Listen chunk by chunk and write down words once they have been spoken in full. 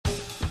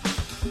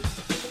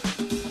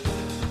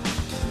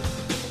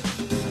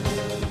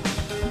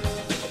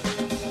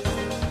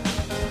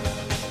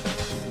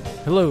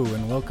Hello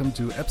and welcome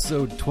to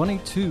episode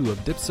 22 of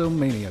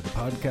Dipsomania, the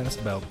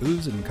podcast about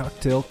booze and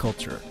cocktail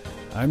culture.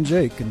 I'm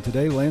Jake, and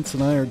today Lance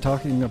and I are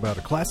talking about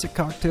a classic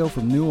cocktail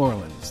from New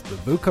Orleans, the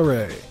Vieux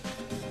Carré.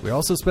 We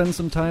also spend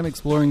some time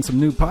exploring some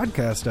new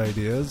podcast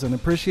ideas and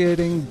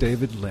appreciating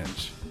David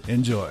Lynch.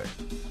 Enjoy.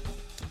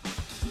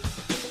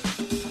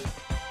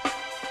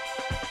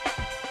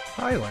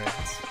 Hi,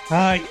 Lance.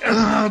 Hi.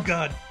 Oh,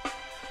 God.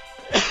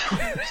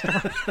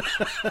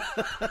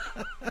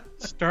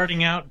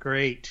 Starting out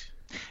great.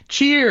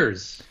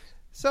 Cheers.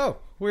 So,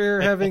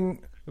 we're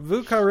having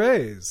Vieux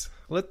Carrés.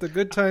 Let the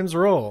good times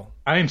roll.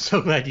 I am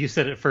so glad you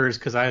said it first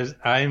because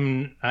I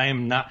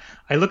am not.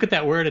 I look at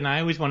that word and I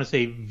always want to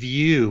say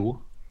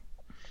view,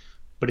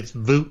 but it's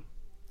vu.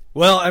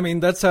 Well, I mean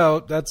that's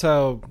how they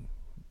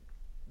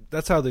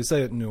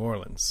say it in New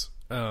Orleans.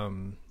 But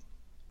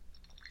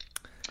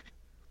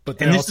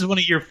this is one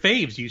of your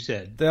faves. You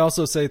said they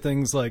also say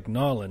things like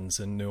Nolans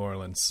in New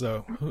Orleans,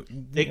 so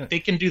they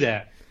can do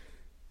that.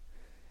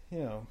 You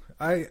know,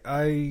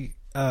 I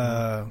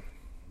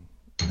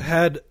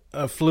had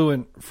a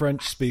fluent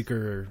French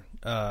speaker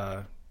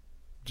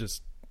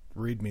just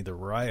read me the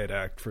riot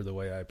act for the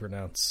way I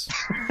pronounce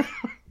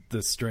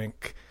this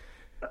drink.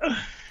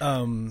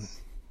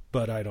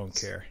 But I don't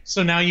care.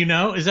 So now you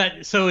know. Is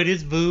that so? It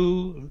is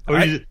vu or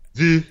is it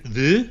vu?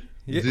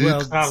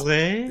 Well,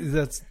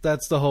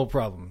 that's the whole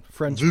problem.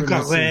 French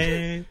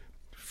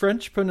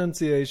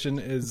pronunciation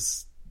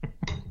is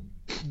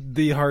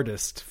the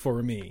hardest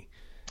for me.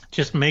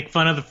 Just make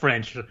fun of the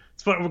French.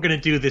 That's what we're going to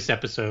do this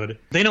episode.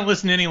 They don't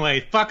listen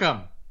anyway. Fuck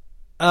them.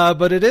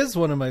 But it is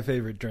one of my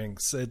favorite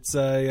drinks. It's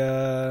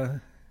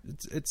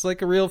it's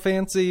like a real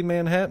fancy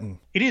Manhattan.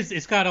 It is.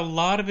 It's got a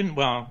lot of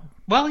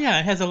yeah.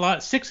 It has a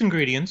lot. 6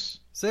 ingredients.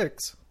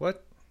 6?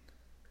 What?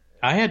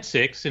 I had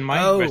 6 in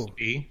my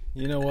recipe.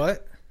 You know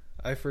what?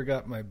 I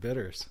forgot my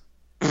bitters.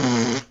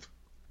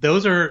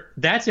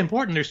 That's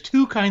important. There's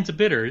 2 kinds of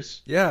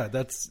bitters. Yeah,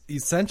 that's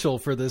essential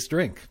for this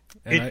drink.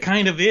 And it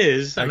kind of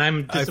is, and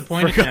I'm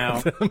disappointed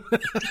now.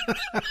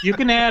 You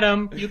can add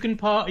them. You can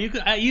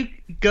you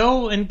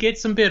go and get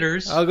some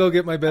bitters. I'll go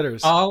get my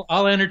bitters. I'll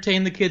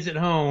entertain the kids at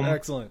home.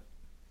 Excellent.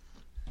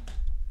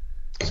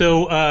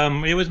 So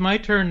it was my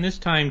turn this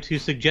time to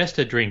suggest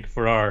a drink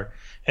for our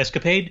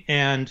escapade,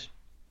 and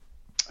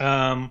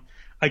I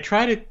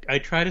try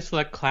to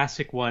select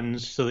classic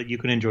ones so that you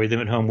can enjoy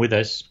them at home with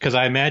us, because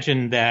I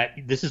imagine that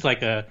this is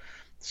like a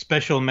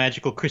special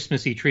magical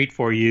Christmassy treat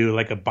for you,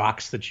 like a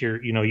box that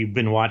you've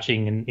been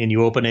watching and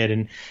you open it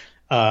and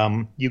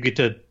you get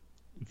to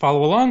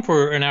follow along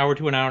for an hour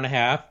to an hour and a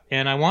half,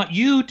 and I want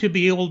you to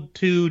be able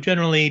to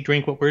generally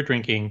drink what we're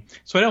drinking.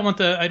 So I don't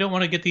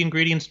want to get the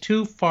ingredients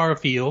too far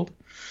afield.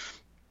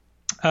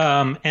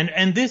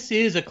 And this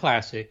is a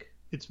classic.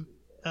 It's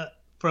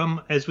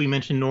from, as we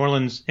mentioned, New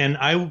Orleans, and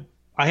I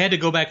had to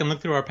go back and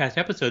look through our past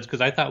episodes because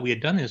I thought we had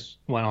done this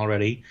one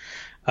already,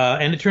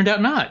 and it turned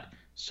out not.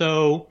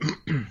 So,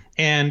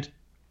 and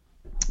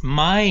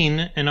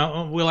mine,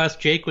 and we'll ask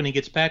Jake when he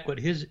gets back what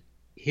his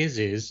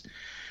is.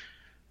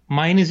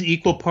 Mine is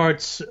equal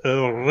parts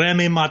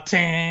Remy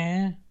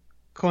Martin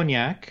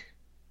cognac,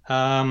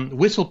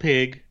 Whistle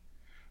Pig,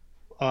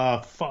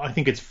 I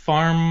think it's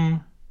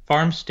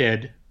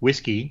Farmstead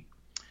whiskey,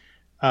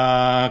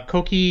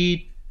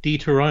 Coquille di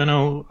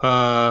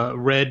Toronto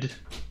red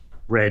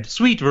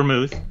sweet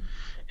vermouth.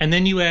 And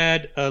then you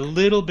add a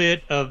little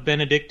bit of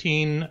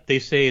Benedictine. They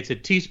say it's a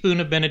teaspoon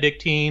of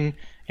Benedictine.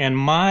 And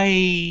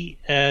the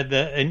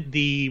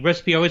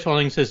recipe I was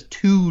following says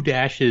 2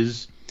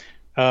 dashes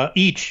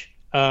each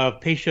of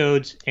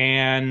Peychaud's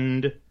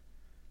and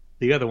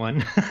the other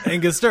one.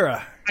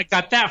 Angostura. I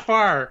got that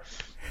far.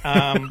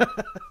 And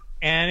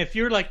if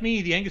you're like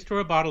me, the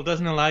Angostura bottle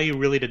doesn't allow you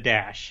really to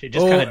dash. It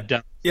just kind of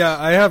dumps. Yeah,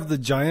 I have the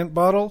giant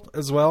bottle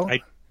as well. I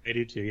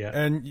do too, yeah.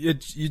 And you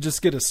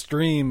just get a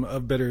stream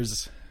of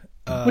bitters.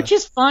 Which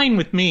is fine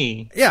with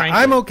me. Yeah,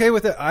 frankly. I'm okay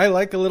with it. I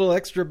like a little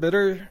extra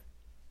bitter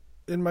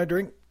in my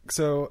drink.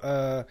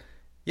 So,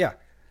 yeah.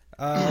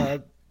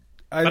 But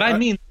I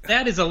mean,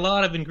 that is a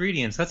lot of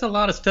ingredients. That's a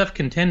lot of stuff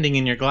contending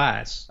in your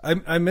glass.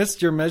 I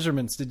missed your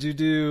measurements. Did you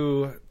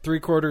do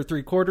 3/4,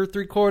 3/4,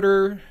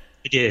 3/4?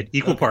 I did.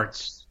 Equal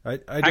parts. I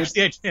did.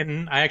 Actually, I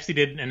didn't. I actually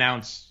did an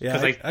ounce.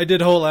 Yeah, I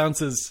did whole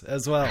ounces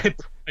as well.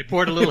 I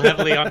poured a little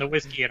heavily on the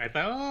whiskey, and I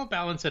thought, I'll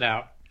balance it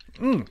out.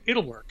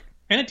 It'll work.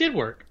 And it did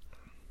work.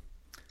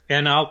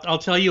 And I'll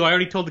tell you, I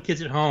already told the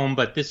kids at home,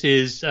 but this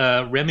is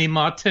Remy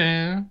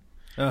Martin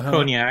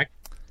cognac,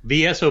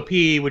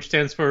 VSOP, which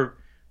stands for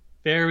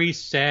Very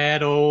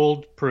Sad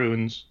Old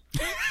Prunes,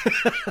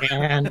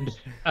 and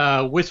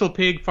Whistle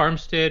Pig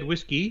Farmstead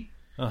whiskey,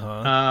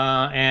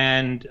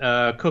 and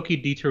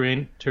Coquille di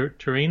Torino.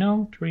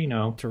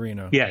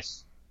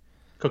 Yes,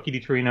 Coquille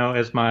di Torino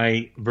as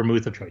my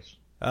vermouth of choice.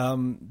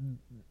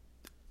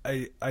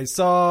 I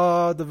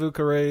saw the Vieux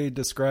Carré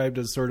described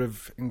as sort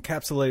of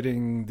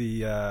encapsulating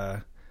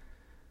the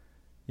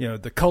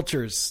the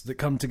cultures that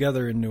come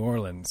together in New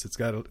Orleans. It's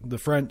got the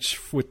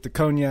French with the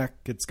cognac,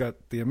 it's got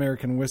the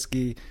American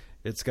whiskey,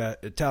 it's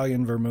got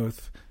Italian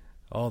vermouth,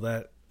 all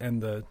that,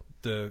 and the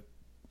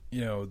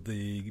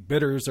the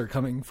bidders are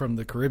coming from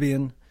the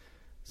Caribbean.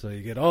 So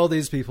you get all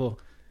these people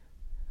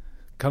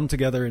come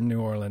together in New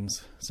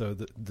Orleans. So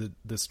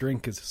this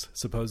drink is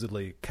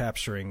supposedly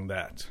capturing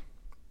that.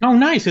 Oh,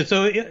 nice!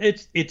 So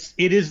it's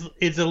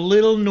a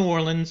little New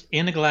Orleans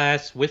in a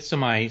glass with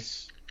some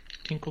ice.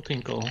 Tinkle,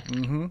 tinkle.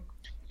 Mm-hmm.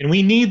 And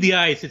we need the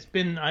ice. It's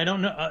been, I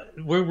don't know.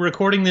 We're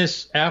recording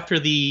this after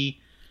 2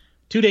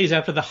 days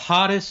after the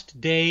hottest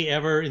day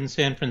ever in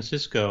San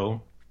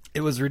Francisco.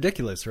 It was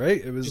ridiculous,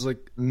 right? It was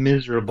like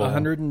miserable.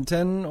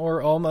 110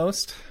 or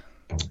almost.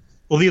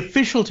 Well, the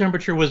official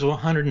temperature was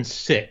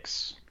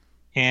 106,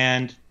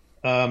 and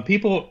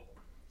people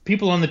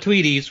on the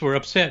Tweeties were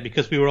upset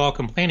because we were all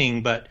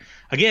complaining. But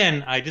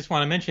again, I just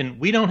want to mention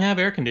we don't have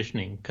air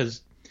conditioning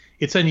because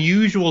it's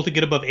unusual to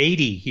get above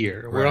 80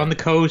 here. Right. We're on the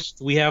coast.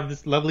 We have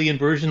this lovely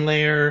inversion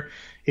layer.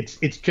 It's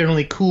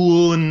generally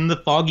cool and the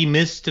foggy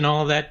mist and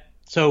all of that.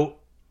 So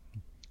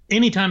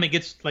anytime it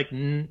gets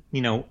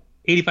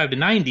 85 to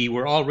 90,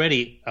 we're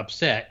already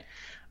upset.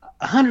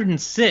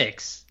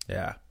 106.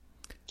 Yeah.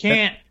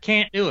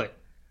 Can't do it.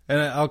 And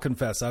I'll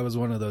confess, I was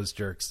one of those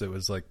jerks that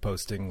was like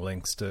posting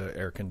links to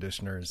air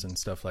conditioners and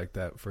stuff like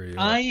that for you.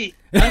 I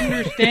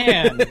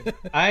understand.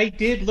 I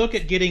did look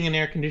at getting an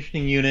air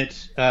conditioning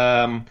unit,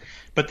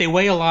 but they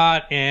weigh a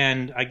lot,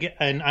 and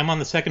I'm on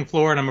the second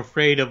floor, and I'm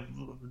afraid of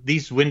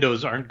these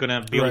windows aren't going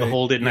to be able to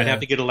hold it, and I'd have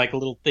to get a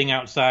little thing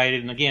outside,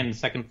 and again,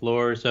 second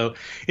floor. So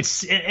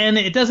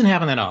it doesn't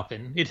happen that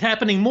often. It's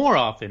happening more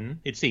often,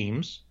 it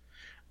seems.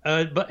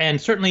 And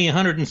certainly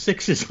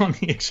 106 is on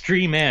the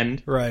extreme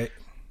end. Right.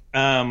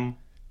 And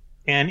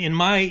in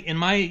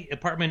my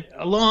apartment,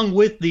 along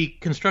with the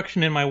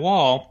construction in my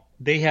wall,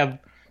 they have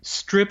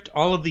stripped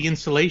all of the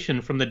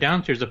insulation from the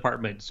downstairs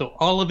apartment. So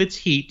all of its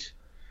heat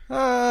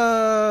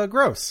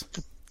gross.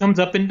 Comes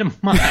up into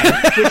mine,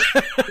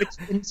 which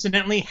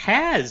incidentally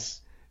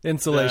has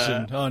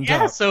insulation on top.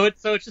 Yeah, so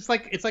it's just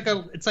it's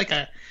like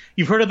a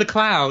you've heard of the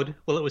cloud.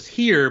 Well, it was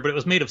here, but it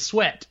was made of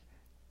sweat.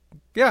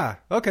 Yeah.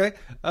 Okay.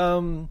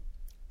 And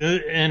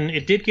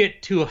it did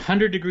get to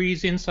 100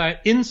 degrees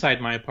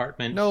inside my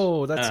apartment.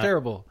 No, that's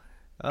terrible.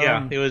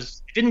 Yeah,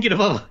 it didn't get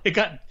above. It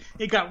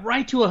got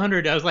right to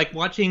 100. I was like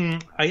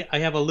watching. I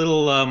have a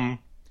little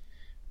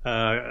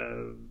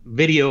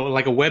video,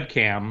 like a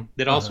webcam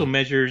that also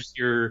measures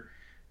your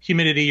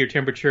humidity, your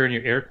temperature, and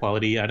your air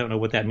quality. I don't know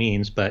what that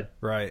means, but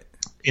right.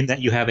 In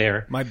that you have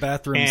air. My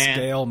bathroom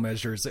scale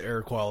measures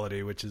air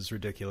quality, which is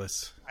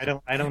ridiculous. I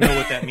don't know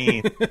what that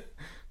means.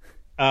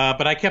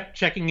 But I kept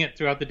checking it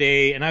throughout the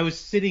day, and I was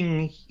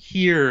sitting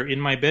here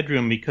in my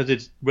bedroom because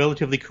it's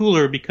relatively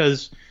cooler,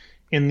 because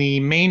in the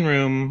main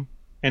room,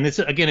 and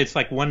it's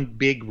like one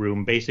big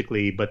room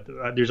basically, but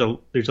there's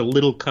a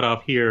little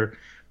cutoff here,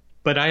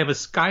 but I have a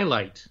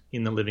skylight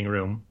in the living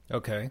room.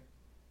 Okay.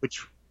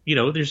 Which,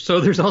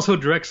 there's also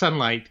direct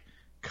sunlight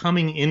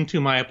coming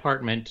into my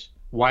apartment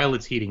while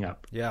it's heating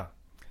up. Yeah.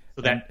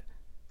 So that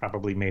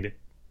probably made it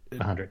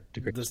 100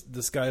 degrees.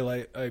 The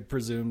skylight, I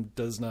presume,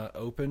 does not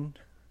open?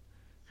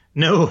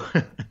 No,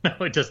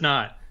 it does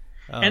not.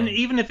 And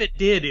even if it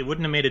did, it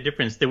wouldn't have made a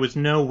difference. There was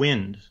no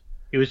wind.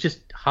 It was just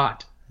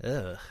hot.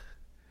 Ugh.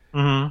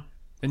 Mm-hmm.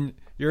 And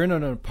you're in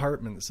an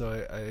apartment, so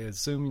I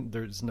assume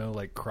there's no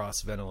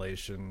cross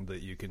ventilation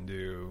that you can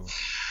do.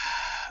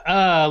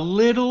 A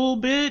little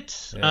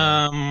bit,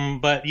 yeah.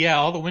 But yeah,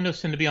 all the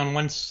windows tend to be on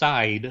one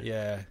side.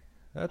 Yeah.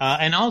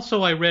 And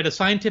also, I read a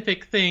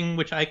scientific thing,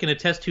 which I can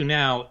attest to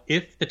now.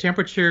 If the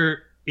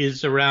temperature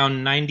is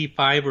around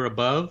 95 or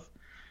above,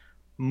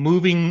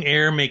 moving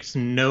air makes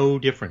no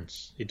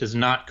difference. It does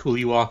not cool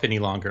you off any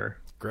longer.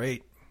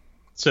 Great.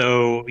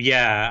 So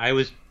yeah, I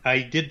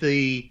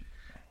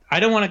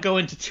don't want to go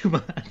into too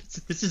much.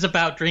 This is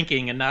about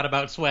drinking and not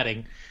about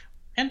sweating,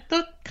 and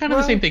the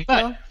same thing.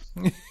 But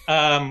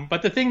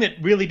but the thing that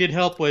really did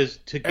help was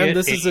to get. And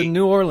this is a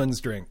New Orleans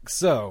drink,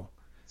 so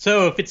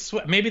if it's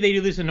maybe they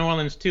do this in New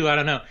Orleans too. I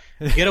don't know.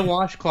 Get a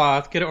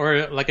washcloth,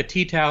 or like a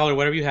tea towel or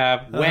whatever you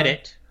have. Wet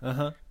it.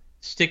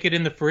 Stick it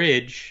in the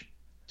fridge.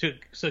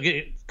 So get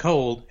it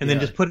cold, and then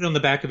just put it on the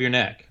back of your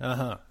neck.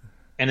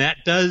 And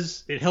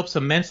it helps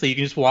immensely. You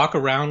can just walk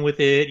around with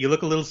it. You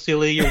look a little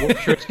silly. Your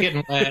shirt's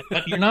getting wet,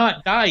 but you're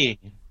not dying.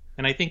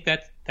 And I think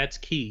that's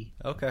key.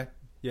 Okay.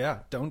 Yeah,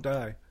 don't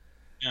die.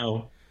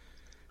 No,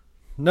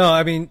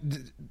 I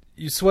mean,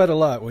 you sweat a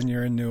lot when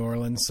you're in New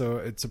Orleans, so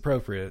it's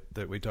appropriate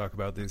that we talk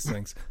about these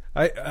things.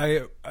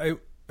 I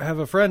have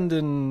a friend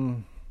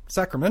in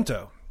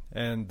Sacramento,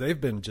 and they've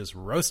been just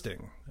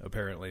roasting,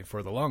 apparently,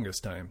 for the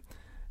longest time.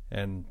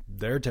 And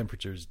their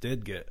temperatures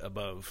did get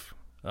above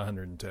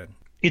 110.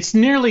 It's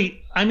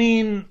nearly,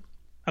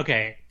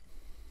 okay,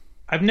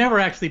 I've never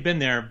actually been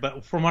there,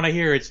 but from what I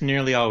hear, it's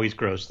nearly always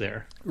gross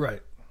there.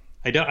 Right.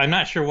 I'm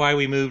not sure why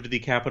we moved the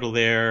capital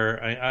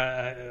there.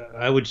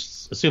 I would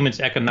assume it's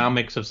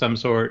economics of some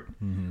sort.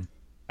 Mm-hmm.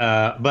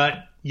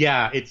 But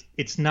yeah,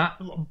 it's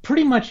not,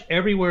 pretty much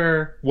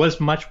everywhere was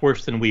much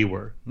worse than we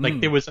were. Like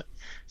there was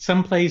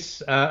some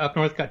place up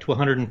north got to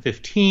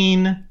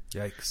 115.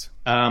 Yikes.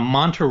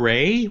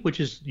 Monterey, which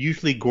is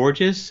usually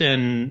gorgeous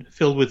and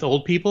filled with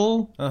old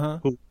people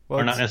who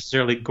are not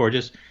necessarily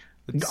gorgeous.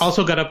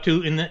 Also got up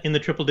to in the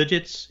triple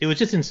digits. It was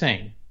just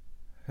insane.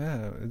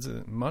 Yeah,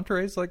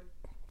 Monterey's like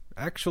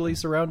actually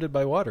surrounded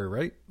by water,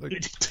 right? Like...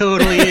 It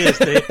totally is.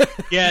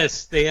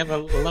 Yes, they have a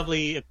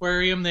lovely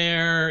aquarium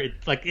there.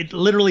 It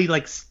literally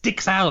like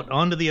sticks out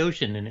onto the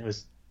ocean, and it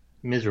was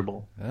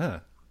miserable.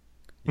 Ah.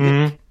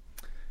 Mm-hmm.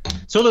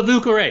 So the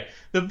Vieux Carré.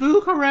 The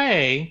Vieux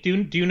Carré,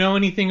 do you know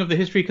anything of the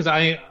history? Because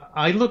I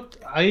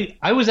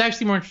was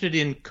actually more interested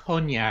in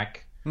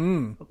cognac,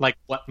 like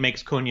what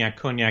makes cognac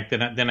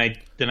than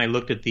I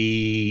looked at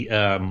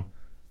the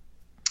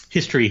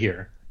history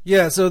here.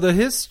 Yeah, so the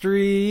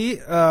history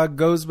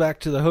goes back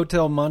to the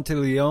Hotel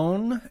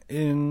Monteleone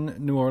in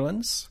New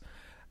Orleans.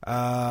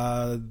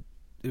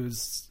 It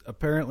was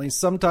apparently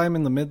sometime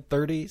in the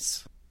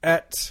mid-30s.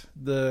 At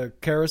the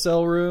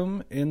carousel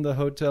room in the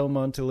Hotel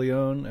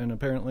Monteleone, and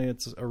apparently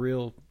it's a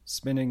real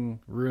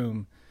spinning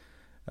room.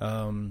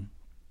 And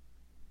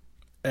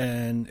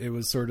it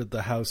was sort of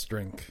the house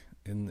drink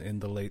in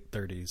the late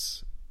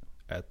 30s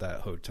at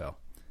that hotel.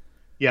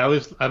 Yeah,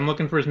 I'm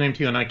looking for his name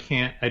too, and I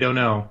don't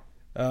know.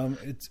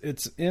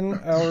 It's in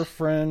our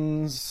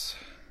friend's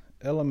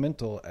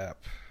Elemental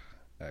app,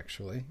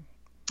 actually.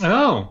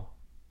 Oh,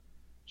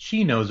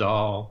 she knows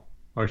all,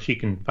 or she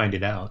can find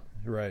it out.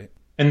 Right.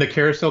 And the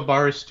carousel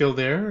bar is still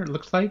there, it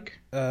looks like?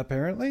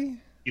 Apparently.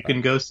 You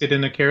can go sit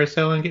in a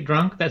carousel and get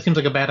drunk? That seems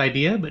like a bad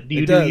idea, but do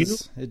you?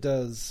 It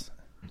does.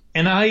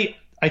 And I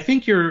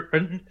think your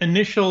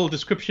initial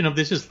description of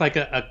this is like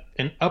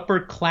an upper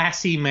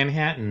classy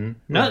Manhattan.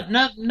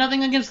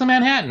 Nothing against the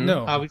Manhattan,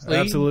 no, obviously.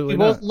 Absolutely we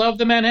both love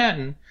the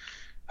Manhattan.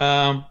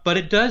 But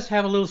it does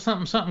have a little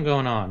something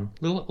going on.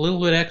 A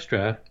little bit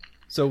extra.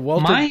 So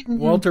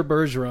Walter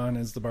Bergeron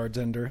is the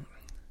bartender.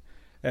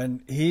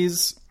 And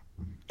he's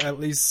at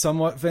least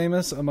somewhat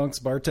famous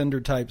amongst bartender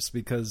types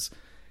because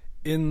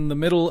in the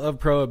middle of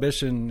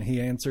Prohibition, he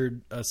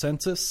answered a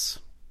census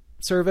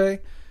survey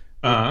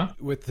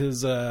with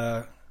his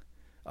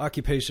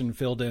occupation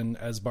filled in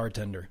as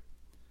bartender.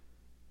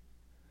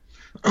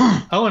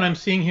 Oh, and I'm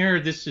seeing here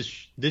this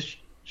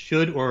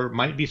should or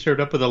might be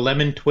served up with a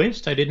lemon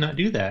twist. I did not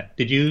do that.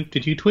 Did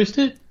you twist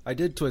it? I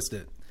did twist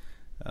it.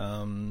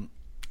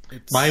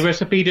 My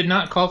recipe did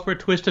not call for a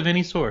twist of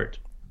any sort.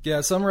 Yeah,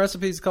 some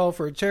recipes call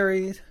for a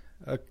cherry.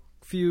 A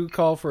few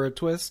call for a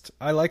twist.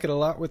 I like it a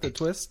lot with a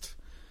twist.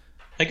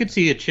 I could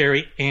see a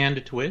cherry and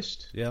a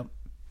twist. Yeah.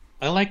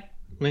 I like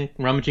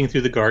rummaging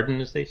through the garden,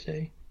 as they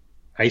say.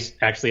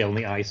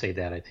 Only I say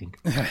that, I think.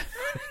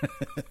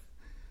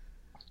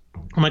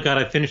 Oh my God,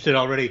 I finished it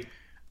already.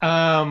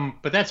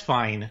 But that's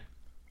fine.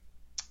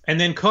 And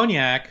then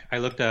cognac, I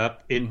looked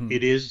up.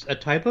 It is a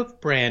type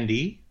of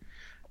brandy.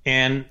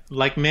 And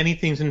like many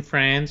things in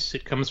France,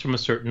 it comes from a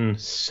certain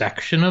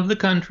section of the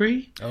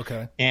country.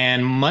 Okay.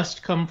 And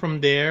must come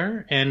from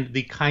there. And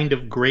the kind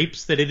of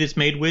grapes that it is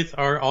made with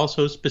are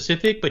also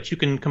specific, but you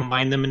can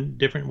combine them in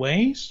different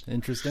ways.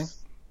 Interesting.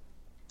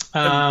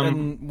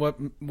 And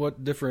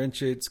what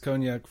differentiates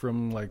cognac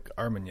from like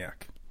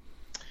Armagnac?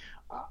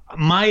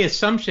 My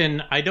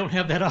assumption, I don't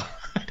have that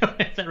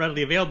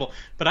readily available,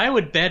 but I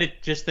would bet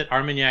it just that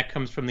Armagnac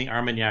comes from the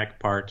Armagnac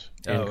part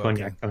and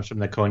cognac comes from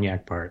the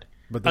cognac part.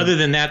 But other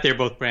than that, they're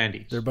both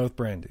brandies. They're both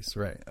brandies,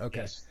 right? Okay.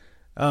 Yes.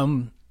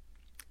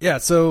 Yeah.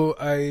 So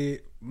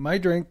my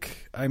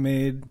drink I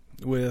made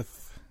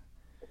with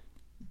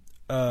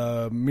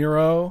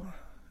Miro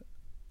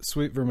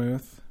sweet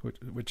vermouth,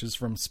 which is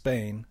from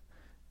Spain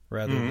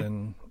rather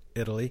than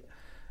Italy.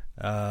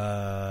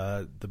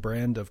 The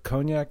brand of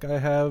cognac I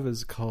have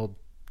is called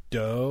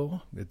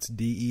Deau. It's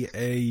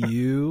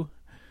Deau.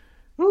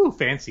 Ooh,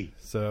 fancy.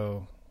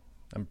 So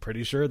I'm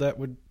pretty sure that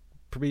would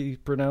be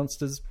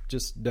pronounced as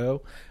just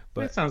Deau.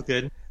 But that sounds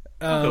good.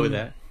 I'll go with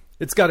that.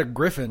 It's got a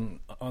griffin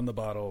on the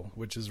bottle,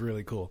 which is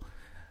really cool.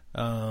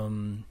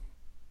 And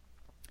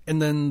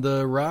then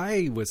the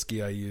rye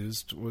whiskey I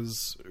used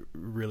was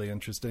really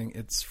interesting.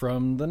 It's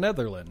from the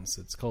Netherlands.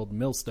 It's called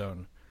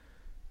Millstone.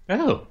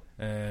 Oh.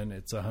 And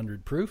it's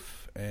 100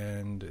 proof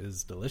and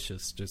is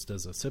delicious just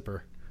as a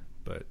sipper,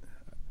 but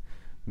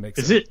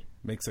makes it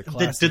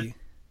classy.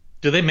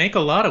 Do they make a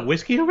lot of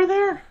whiskey over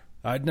there?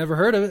 I'd never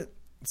heard of it.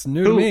 It's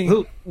new to me.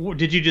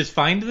 Did you just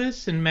find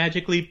this and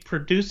magically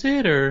produce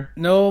it, or?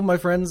 No, my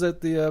friends at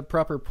the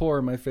Proper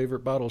Pour, my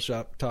favorite bottle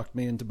shop, talked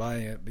me into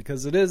buying it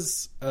because it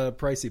is a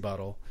pricey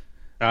bottle.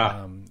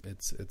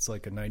 It's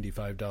like a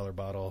 $95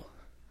 bottle,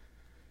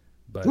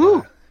 but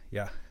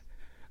yeah.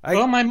 I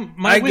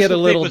get a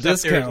little was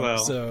discount. Well.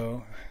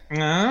 So,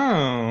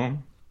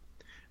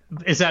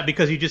 is that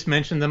because you just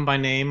mentioned them by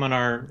name on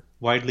our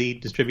widely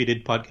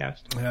distributed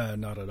podcast?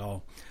 Not at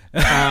all.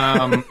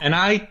 And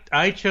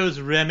I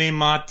chose Remy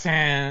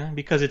Martin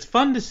because it's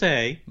fun to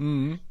say,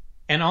 and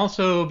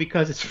also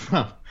because it's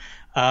from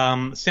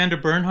Sandra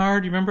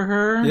Bernhard. You remember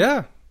her?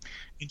 Yeah.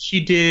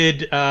 She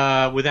did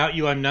Without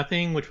You I'm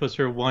Nothing, which was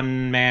her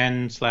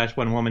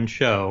one-man/one-woman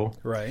show.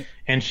 Right.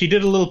 And she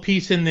did a little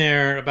piece in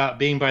there about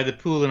being by the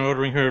pool and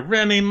ordering her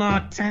Remy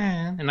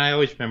Martin. And I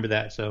always remember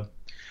that. So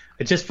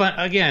it's just fun.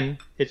 Again,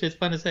 it's just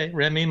fun to say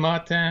Remy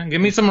Martin. Give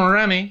me some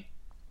Remy.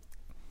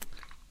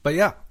 But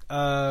yeah,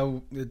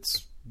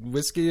 It's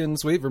whiskey and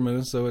sweet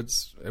vermouth, so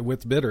it's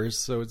with bitters,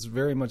 so it's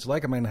very much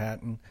like a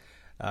Manhattan.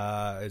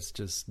 It's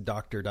just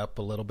doctored up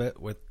a little bit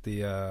with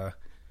the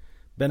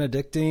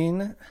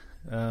Benedictine,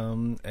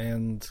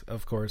 and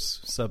of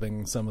course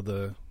subbing some of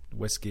the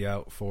whiskey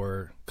out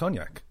for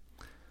cognac.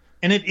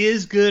 And it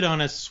is good on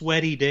a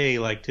sweaty day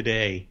like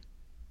today.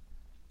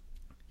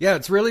 Yeah,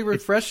 it's really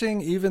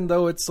refreshing, even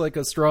though it's like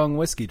a strong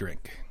whiskey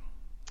drink.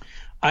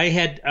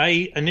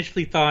 I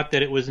initially thought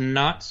that it was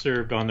not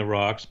served on the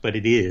rocks, but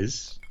it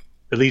is.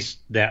 At least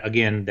that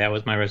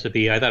was my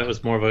recipe. I thought it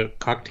was more of a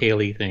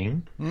cocktail-y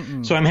thing.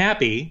 Mm-mm. So I'm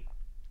happy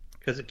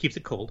because it keeps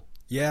it cold.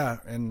 Yeah,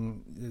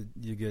 and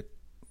you get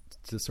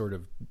to sort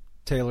of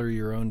tailor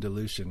your own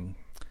dilution.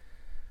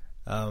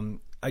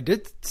 I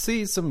did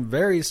see some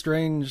very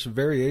strange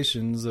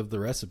variations of the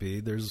recipe.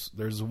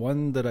 There's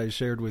one that I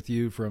shared with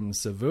you from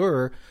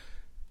Savour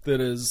that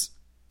is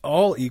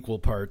all equal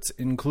parts,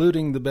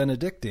 including the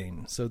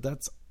Benedictine. So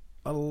that's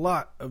a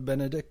lot of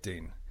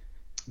Benedictine.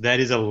 That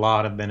is a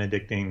lot of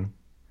Benedictine.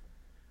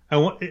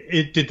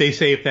 Did they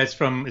say if that's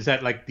is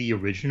that like the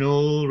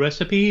original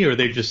recipe, or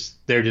they're just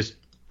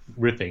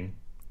riffing?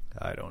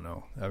 I don't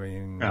know. I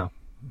mean,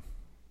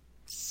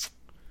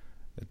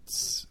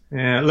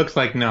 it looks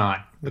like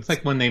not. Looks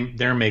like when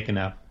they're making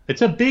up.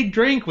 It's a big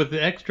drink with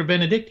the extra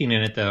Benedictine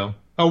in it, though.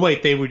 Oh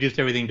wait, they reduced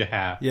everything to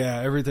half. Yeah,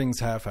 everything's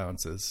half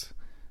ounces.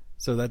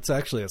 So that's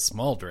actually a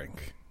small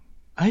drink.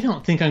 I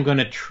don't think I'm going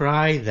to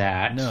try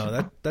that.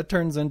 No, that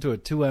turns into a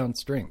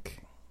 2-ounce drink.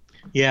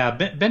 Yeah,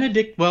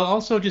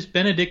 also just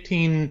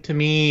Benedictine to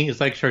me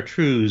is like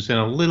chartreuse, and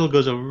a little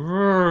goes a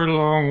very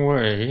long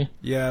way.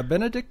 Yeah,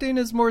 Benedictine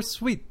is more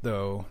sweet,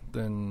 though,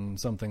 than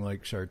something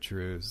like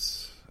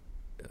chartreuse.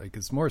 Like,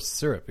 it's more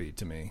syrupy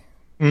to me.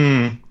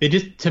 It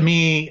just, to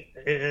me,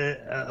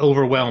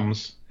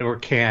 overwhelms, or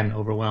can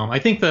overwhelm. I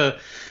think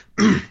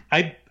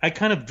I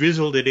kind of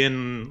drizzled it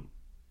in.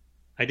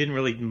 I didn't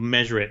really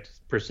measure it,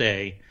 per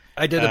se.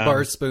 I did a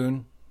bar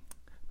spoon.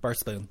 Bar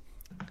spoon.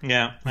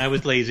 Yeah, I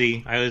was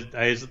lazy. I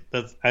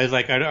was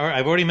like,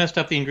 I've already messed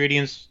up the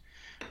ingredients.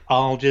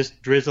 I'll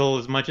just drizzle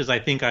as much as I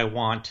think I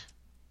want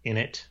in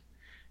it,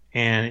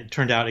 and it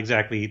turned out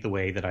exactly the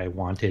way that I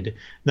wanted.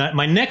 Now,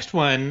 my next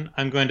one,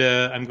 I'm going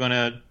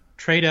to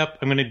trade up.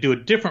 I'm going to do a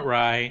different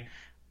rye.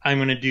 I'm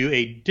going to do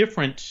a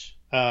different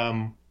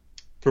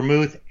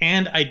vermouth,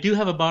 and I do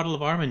have a bottle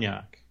of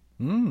Armagnac.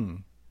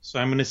 So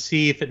I'm going to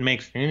see if it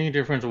makes any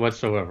difference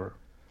whatsoever.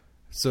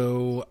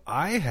 So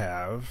I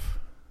have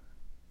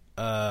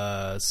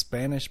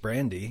Spanish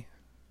brandy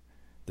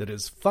that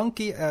is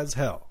funky as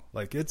hell.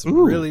 Like, it's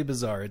really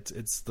bizarre.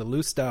 It's the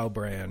Lustau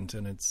brand,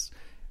 and it's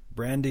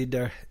Brandy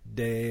de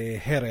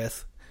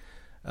Jerez,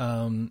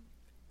 and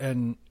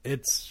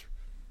it's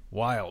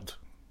wild.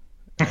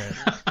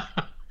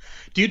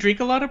 Do you drink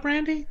a lot of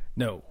brandy?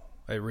 No,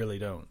 I really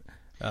don't.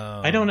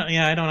 I don't know.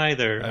 Yeah, I don't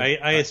either.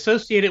 I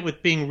associate it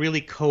with being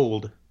really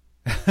cold.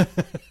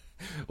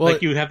 Well,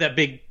 like you have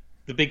the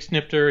big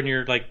snifter, and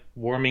you're like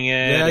warming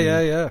it.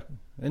 Yeah.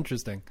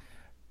 Interesting.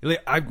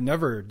 I've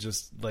never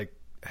just like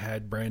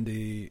had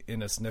brandy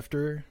in a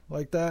snifter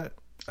like that.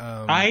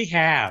 I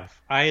have.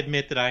 I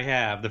admit that I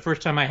have. The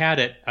first time I had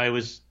it,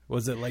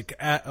 Was it like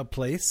at a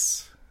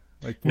place?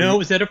 No, it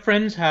was at a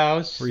friend's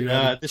house. Were you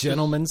at a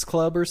gentleman's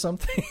club or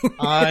something?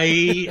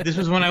 This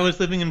was when I was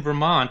living in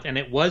Vermont, and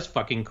it was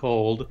fucking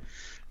cold.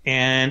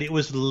 And it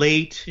was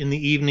late in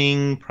the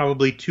evening,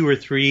 probably 2 or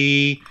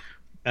 3.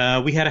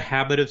 We had a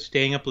habit of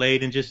staying up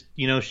late and just,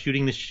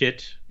 shooting the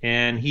shit.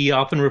 And he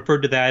often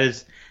referred to that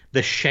as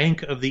the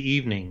shank of the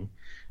evening.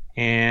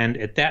 And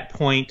at that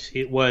point,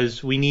 it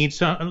was, we need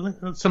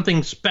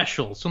something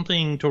special,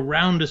 something to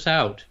round us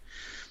out.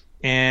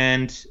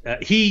 And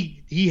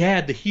he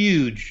had the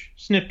huge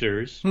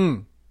snifters,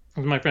 with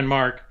my friend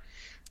Mark.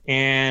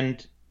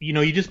 And,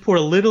 you just pour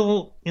a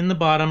little in the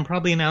bottom,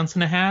 probably 1.5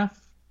 ounces.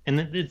 And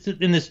it's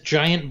in this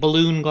giant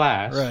balloon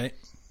glass. Right.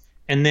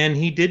 And then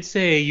he did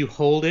say you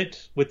hold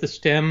it with the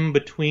stem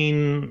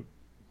between,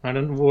 I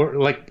don't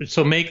know,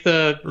 so make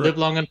the live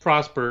long and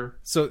prosper.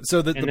 So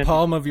that the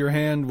palm of your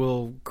hand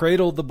will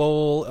cradle the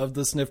bowl of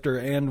the snifter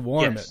and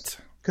warm it.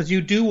 Because you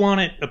do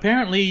want it,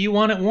 apparently you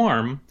want it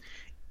warm.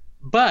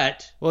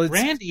 But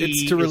brandy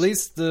it's to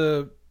release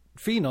the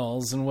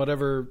phenols and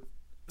whatever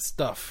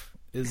stuff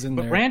is in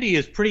there. But brandy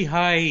is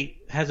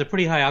has a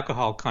pretty high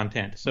alcohol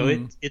content. So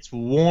it's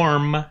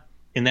warm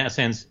in that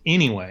sense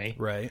anyway.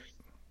 Right.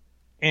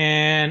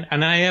 And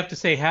I have to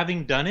say,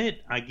 having done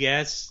it, I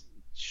guess,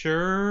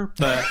 sure,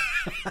 but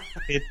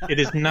it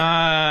is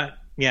not.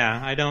 Yeah,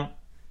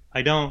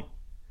 I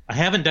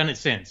haven't done it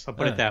since. I'll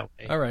put it that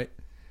way. All right.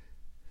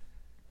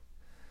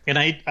 And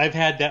I've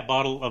had that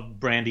bottle of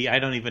brandy. I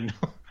don't even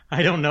know.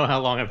 I don't know how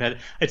long I've had it.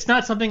 It's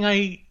not something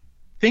I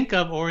think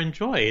of or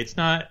enjoy. It's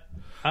not.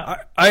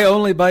 I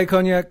only buy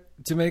cognac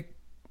to make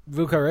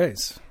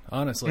Vauquarets,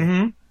 honestly.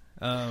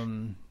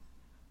 Mm-hmm.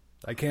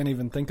 I can't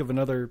even think of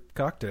another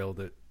cocktail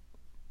that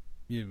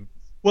you.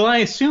 Well, I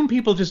assume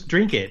people just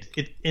drink it.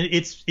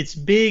 It's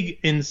big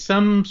in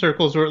some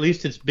circles, or at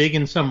least it's big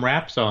in some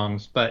rap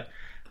songs. But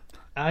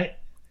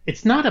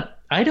it's not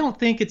I don't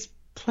think it's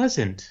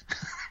pleasant.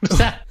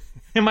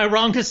 Am I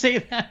wrong to say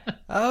that?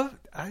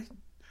 I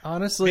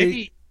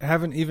honestly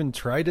haven't even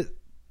tried it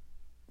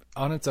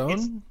on its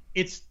own.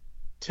 It's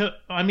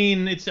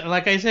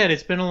like I said,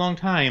 it's been a long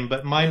time,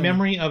 but my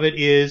memory of it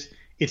is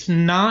it's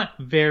not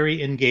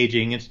very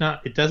engaging.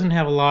 It doesn't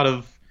have a lot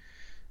of,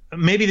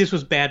 maybe this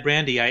was bad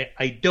brandy.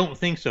 I don't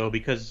think so,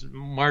 because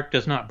Mark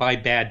does not buy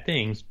bad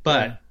things,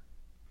 but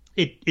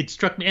it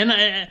struck me.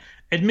 And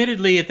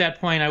admittedly, at that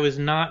point, I was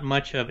not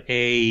much of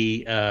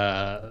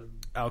a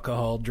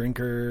alcohol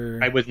drinker.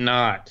 I was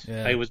not.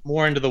 Yeah. I was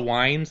more into the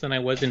wines than I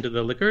was into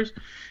the liquors.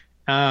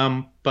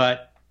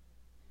 But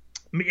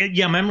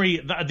yeah,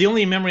 memory. The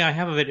only memory I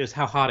have of it is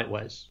how hot it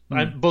was,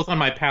 both on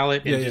my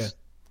palate and just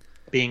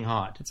being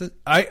hot.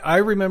 I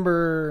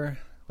remember,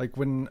 like,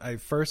 when I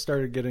first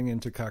started getting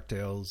into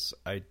cocktails,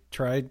 I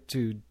tried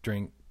to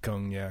drink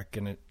cognac,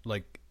 and it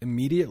like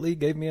immediately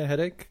gave me a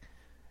headache.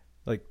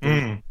 Like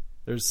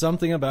there's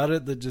something about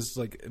it that just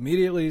like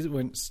immediately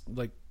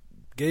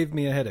gave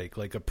me a headache,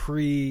 like a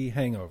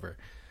pre-hangover.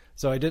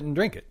 So I didn't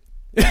drink it.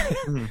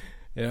 You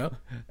know?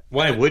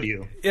 Why would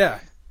you? Yeah.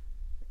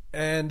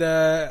 And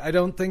I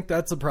don't think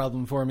that's a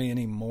problem for me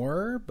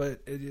anymore,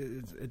 but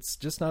it's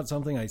just not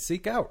something I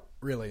seek out,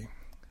 really.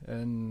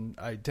 And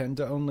I tend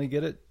to only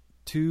get it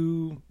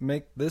to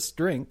make this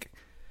drink.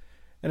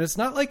 And it's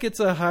not like it's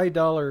a high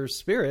dollar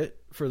spirit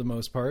for the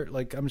most part.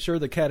 Like, I'm sure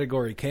the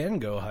category can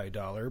go high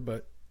dollar,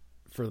 but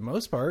for the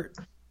most part,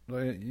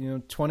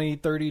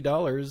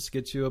 $20-$30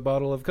 gets you a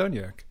bottle of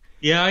cognac.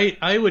 Yeah,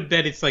 I would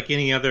bet it's like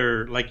any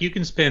other. Like, you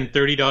can spend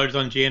 $30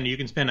 on gin, you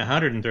can spend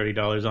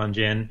 $130 on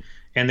gin,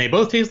 and they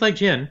both taste like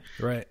gin.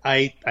 Right.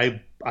 I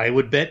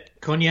would bet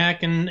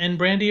cognac and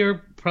brandy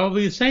are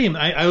probably the same.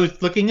 I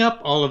was looking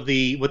up all of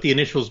what the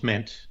initials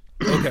meant.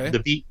 Okay.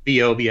 The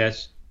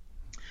VOBS.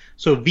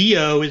 So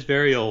VO is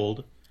very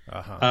old,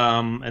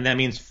 and that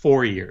means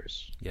 4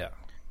 years. Yeah.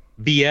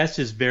 VS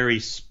is very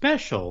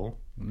special,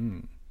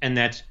 and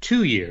that's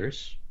 2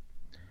 years.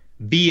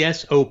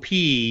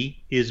 VSOP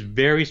is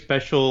very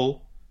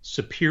special,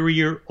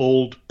 superior,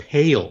 old,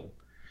 pale.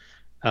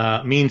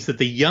 Means that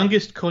the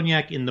youngest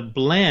cognac in the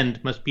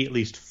blend must be at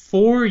least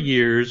 4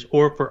 years,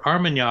 or for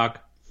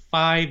Armagnac,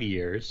 5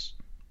 years.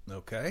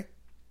 Okay.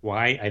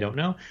 Why? I don't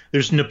know.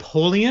 There's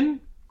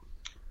Napoleon.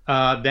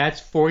 That's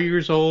 4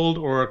 years old,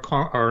 or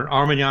an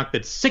Armagnac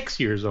that's 6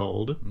 years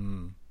old.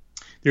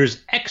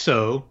 There's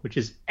XO, which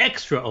is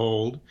extra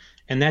old,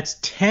 and that's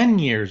 10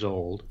 years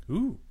old.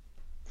 Ooh.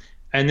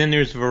 And then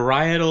there's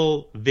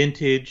varietal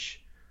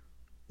vintage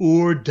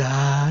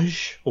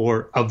Urdage,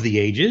 or of the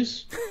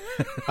ages.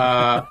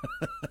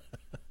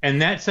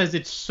 And that says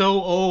it's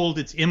so old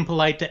it's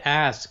impolite to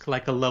ask,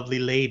 like a lovely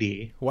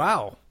lady.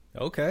 Wow.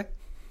 Okay.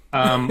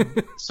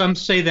 Some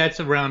say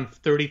that's around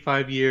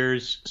 35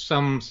 years.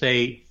 Some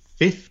say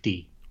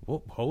 50.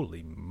 Whoa,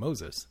 holy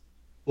Moses.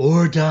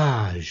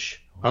 Urdage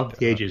of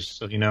the ages,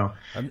 so you know.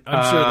 I'm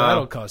sure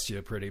that'll cost you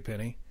a pretty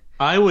penny.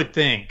 I would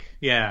think,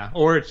 yeah.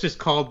 Or it's just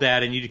called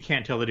that, and you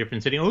can't tell the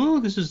difference. Oh,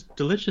 this is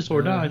delicious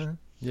Urdage.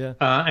 Yeah.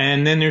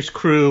 And then there's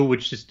Cru,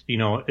 which is,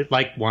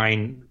 like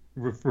wine,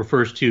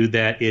 refers to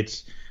that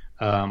it's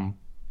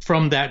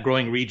from that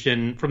growing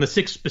region, from the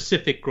 6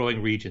 specific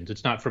growing regions.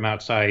 It's not from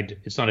outside.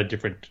 It's not a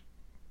different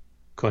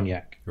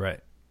cognac. Right.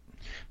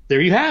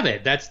 There you have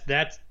it.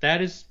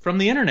 That is from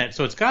the internet,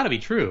 so it's got to be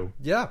true.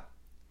 Yeah.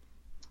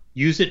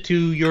 Use it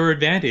to your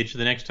advantage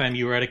the next time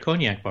you are at a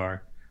cognac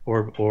bar,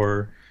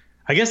 or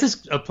I guess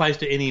this applies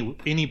to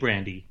any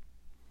brandy.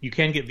 You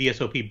can get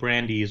VSOP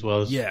brandy as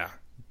well as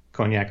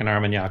cognac and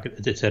Armagnac,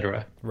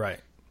 etc. Right.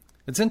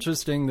 It's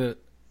interesting that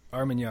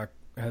Armagnac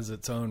has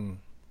its own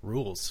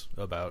rules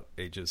about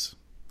ages.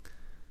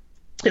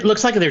 It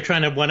looks like they're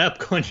trying to one up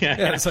cognac.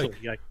 Yeah, it's like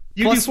you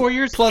do 4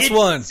 years plus it's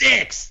 1.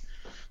 6.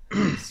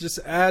 Just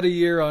add a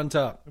year on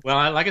top.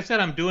 Well, like I said,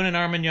 I'm doing an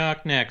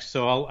Armagnac next,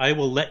 so I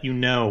will let you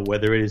know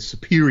whether it is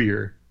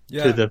superior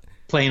to the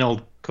plain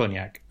old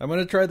cognac. I'm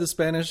going to try the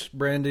Spanish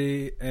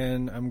brandy,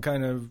 and I'm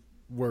kind of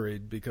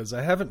worried because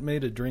I haven't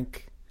made a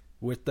drink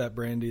with that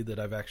brandy that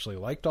I've actually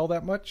liked all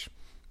that much.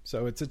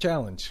 So it's a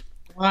challenge.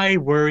 Why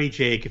worry,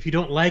 Jake? If you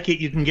don't like it,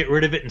 you can get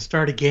rid of it and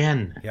start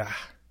again. Yeah.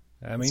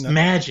 I mean, it's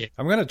magic.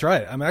 I'm going to try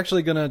it. I'm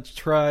actually going to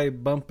try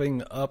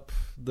bumping up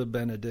the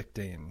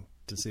Benedictine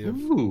to see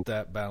if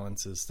that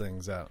balances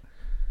things out.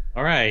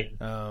 All right.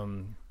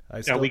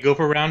 Shall we go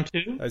for round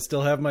 2? I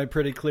still have my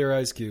pretty clear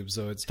ice cubes,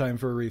 so it's time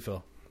for a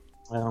refill.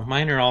 Well,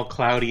 mine are all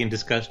cloudy and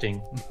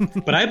disgusting.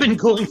 But I've been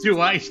going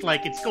through ice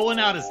like it's going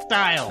out of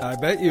style. I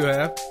bet you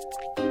have.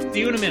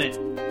 See you in a minute.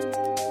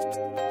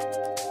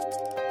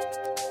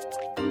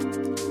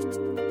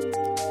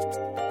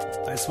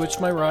 I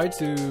switched my rye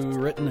to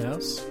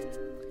Rittenhouse.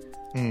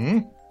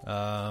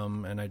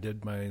 Mm-hmm. And I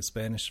did my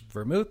Spanish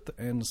vermouth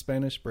and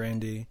Spanish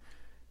brandy.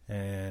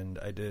 And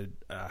I did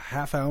a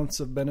half ounce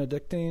of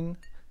Benedictine.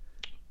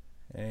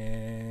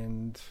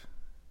 And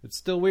it's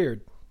still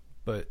weird,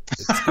 but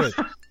it's good.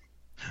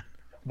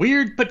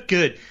 Weird but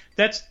good.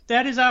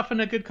 That is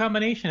often a good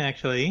combination,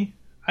 actually.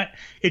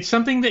 It's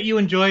something that you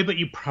enjoy, but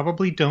you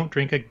probably don't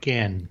drink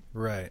again.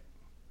 Right.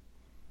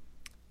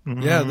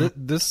 Mm-hmm. Yeah,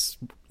 this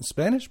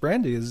Spanish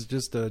brandy is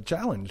just a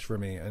challenge for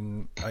me,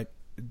 and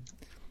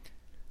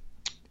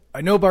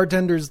I know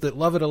bartenders that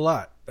love it a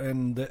lot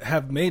and that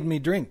have made me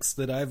drinks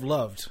that I've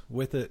loved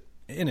with it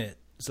in it.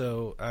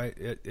 So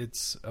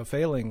it's a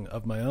failing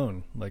of my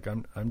own. Like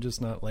I'm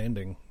just not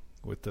landing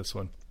with this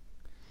one.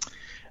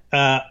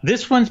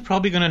 This one's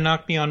probably going to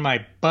knock me on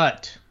my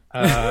butt.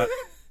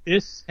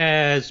 This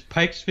has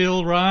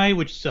Pikesville rye,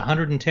 which is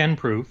 110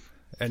 proof.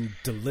 And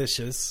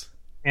delicious.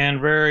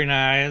 And very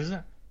nice.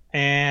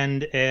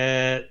 And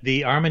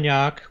the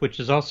Armagnac, which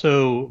is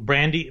also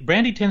brandy.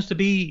 Brandy tends to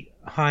be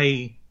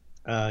high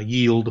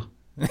yield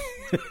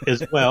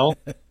as well.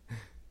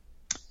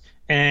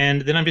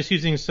 And then I'm just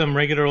using some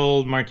regular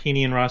old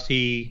Martini and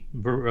Rossi,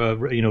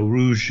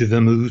 Rouge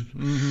Vermouth.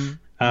 Mm-hmm.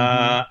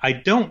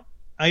 I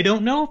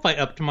don't know if I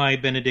upped my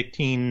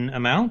Benedictine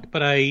amount,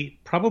 but I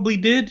probably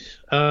did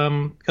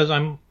because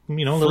I'm a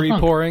little free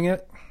drunk. Pouring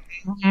it.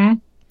 Mm-hmm.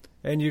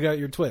 And you got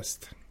your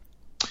twist.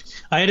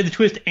 I added the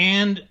twist,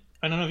 and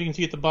I don't know if you can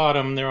see at the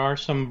bottom, there are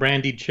some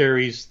brandied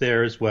cherries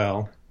there as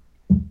well.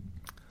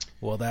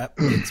 Well, that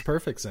makes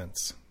perfect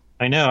sense.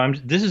 I know.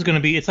 This is going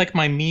to be. It's like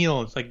my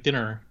meal. It's like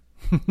dinner.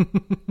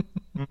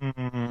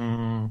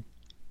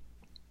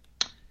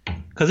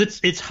 Because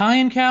it's high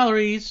in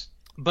calories,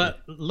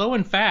 but low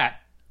in fat.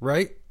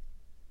 Right.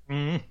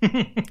 That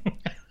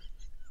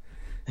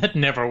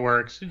never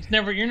works. You're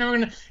never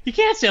gonna. You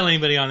can't sell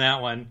anybody on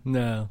that one.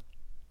 No.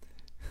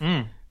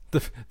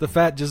 The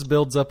fat just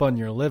builds up on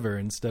your liver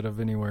instead of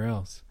anywhere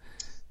else.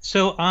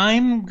 So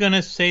I'm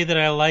gonna say that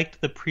I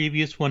liked the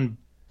previous one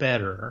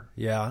better.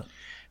 Yeah.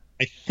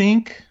 I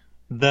think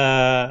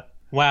that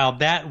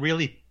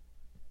really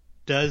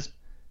does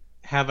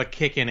have a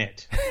kick in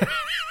it.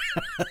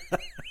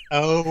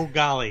 Oh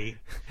golly.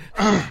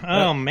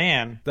 Oh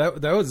man.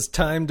 That was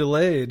time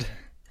delayed.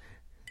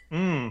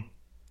 Drink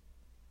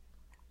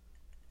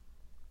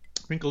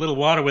a little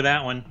water with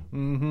that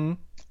one.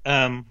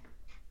 Mm-hmm.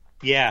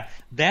 Yeah,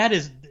 that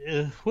is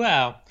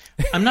wow.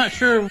 I'm not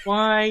sure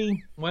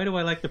why. Why do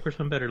I like the first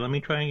one better? Let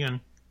me try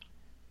again.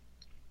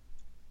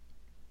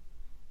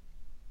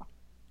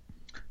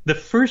 The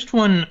first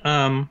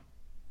one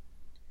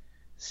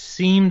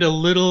seemed a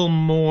little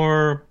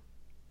more.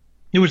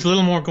 There was a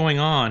little more going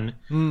on.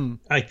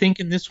 I think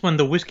in this one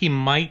the whiskey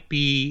might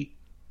be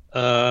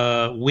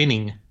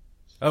winning.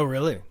 Oh,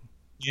 really?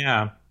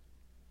 Yeah.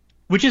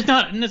 Which is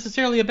not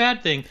necessarily a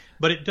bad thing,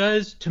 but it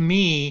does to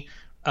me.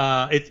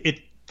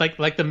 It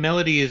like the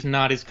melody is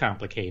not as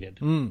complicated.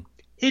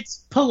 It's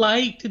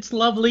polite. It's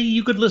lovely.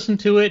 You could listen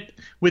to it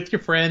with your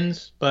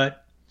friends,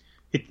 but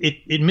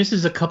it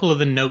misses a couple of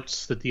the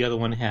notes that the other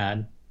one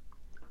had.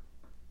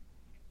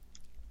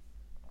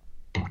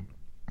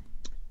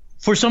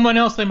 For someone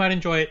else, they might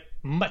enjoy it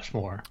much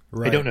more.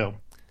 Right. I don't know.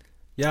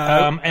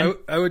 Yeah,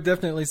 I would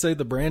definitely say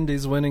the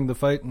brandy's winning the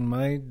fight in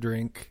my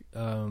drink,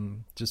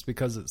 just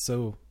because it's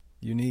so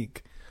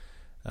unique.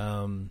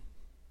 Also,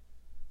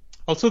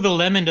 the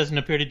lemon doesn't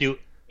appear to do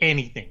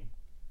anything.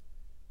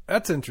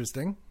 That's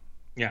interesting.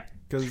 Yeah.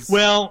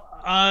 Well,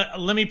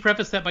 let me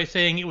preface that by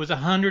saying it was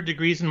 100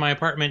 degrees in my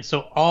apartment,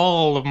 so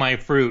all of my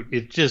fruit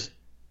is just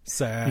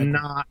sad.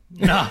 Not.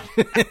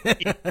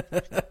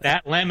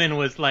 That lemon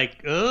was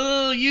like,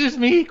 oh, use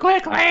me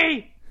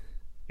quickly.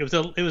 It was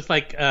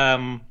like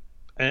a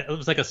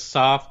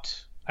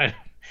soft. They're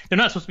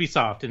not supposed to be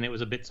soft, and it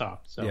was a bit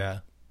soft. So yeah.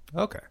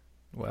 Okay.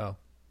 Well.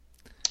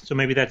 So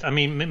maybe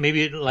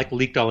maybe it like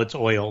leaked all its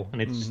oil, and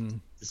it's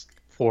this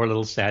poor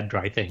little sad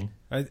dry thing.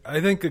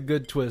 I think a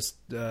good twist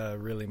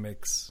really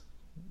makes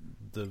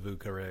the Vieux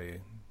Carré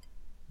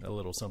a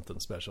little something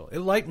special. It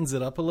lightens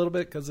it up a little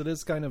bit because it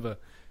is kind of a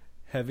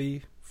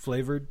heavy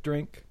flavored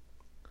drink.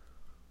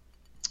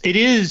 It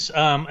is,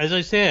 as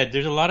I said,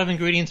 there's a lot of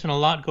ingredients and a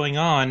lot going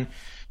on.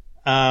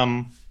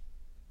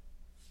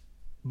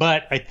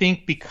 But I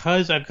think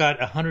because I've got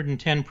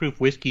 110 proof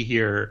whiskey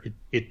here,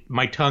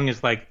 my tongue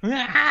is like,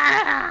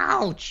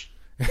 ouch.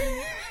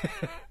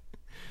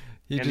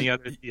 The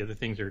other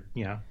things are,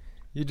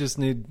 You just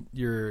need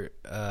your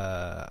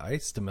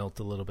ice to melt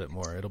a little bit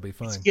more. It'll be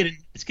fine.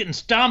 It's getting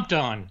stomped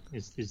on.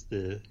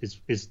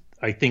 Is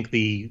I think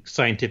the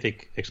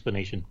scientific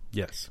explanation.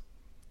 Yes.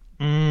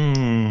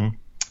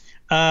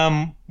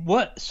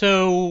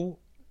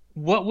 What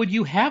would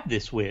you have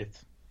this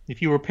with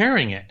if you were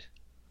pairing it?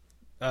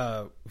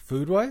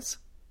 Food wise?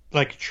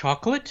 Like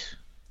chocolate?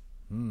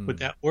 Would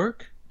that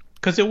work?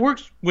 Because it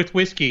works with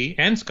whiskey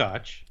and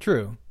scotch.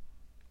 True.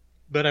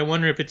 But I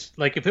wonder if it's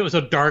like if it was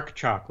a dark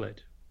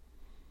chocolate.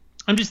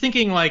 I'm just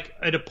thinking like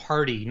at a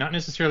party, not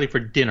necessarily for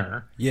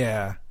dinner.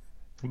 Yeah.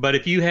 But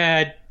if you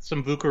had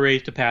some Vieux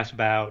Carrés to pass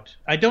about,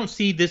 I don't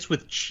see this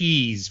with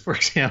cheese, for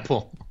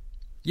example.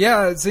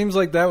 Yeah, it seems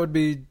like that would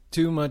be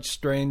too much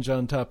strange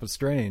on top of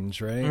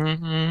strange,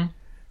 right?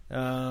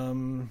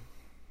 Mm-hmm.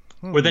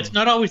 Well, that's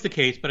not always the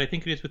case, but I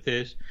think it is with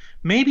this.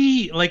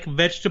 Maybe like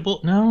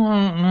vegetable. No.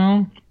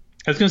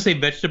 I was going to say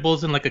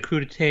vegetables in like a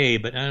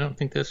crudité, but I don't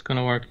think that's going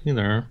to work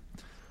either.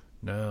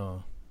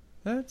 No.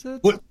 That's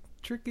a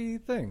tricky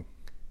thing.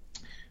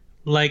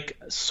 Like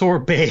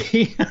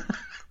sorbet.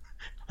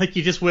 Like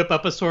you just whip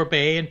up a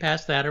sorbet and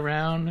pass that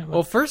around?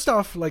 Well, first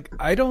off, like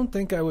I don't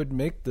think I would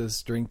make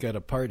this drink at a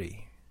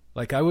party.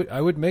 Like I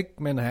would make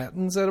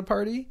Manhattans at a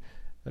party.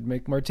 I'd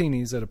make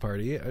martinis at a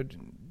party.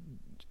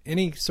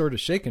 Any sort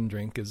of shaken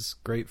drink is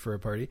great for a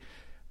party.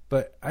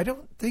 But I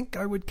don't think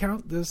I would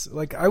count this.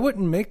 Like I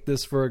wouldn't make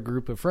this for a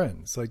group of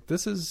friends. Like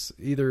this is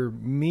either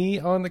me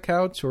on the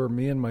couch or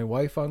me and my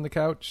wife on the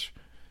couch,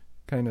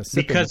 kind of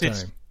sipping because time.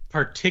 It's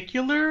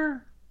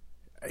particular.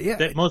 Yeah,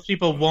 that most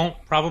people won't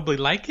probably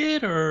like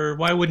it, or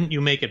why wouldn't you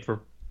make it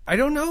for? I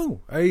don't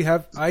know. I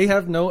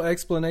have no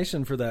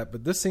explanation for that.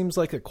 But this seems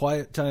like a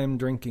quiet time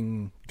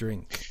drinking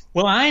drink.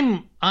 Well, I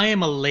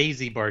am a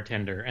lazy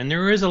bartender, and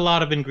there is a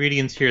lot of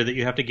ingredients here that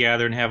you have to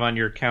gather and have on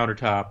your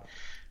countertop.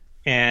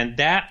 And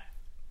that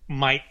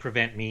might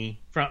prevent me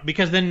from,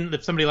 because then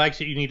if somebody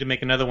likes it, you need to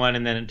make another one,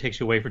 and then it takes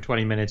you away for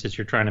 20 minutes as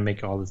you're trying to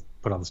make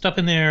put all the stuff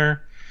in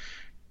there.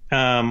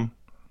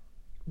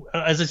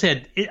 As I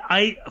said,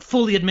 I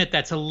fully admit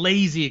that's a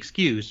lazy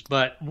excuse,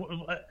 but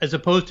as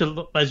opposed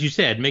to, as you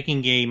said,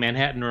 making a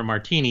Manhattan or a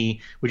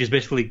martini, which is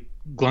basically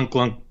glunk,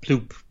 glunk,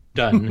 ploop,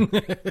 done.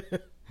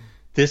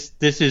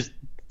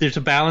 There's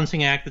a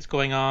balancing act that's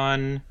going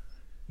on.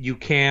 You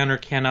can or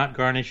cannot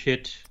garnish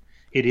it.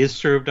 It is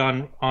served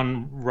on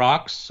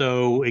rocks,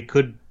 so it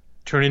could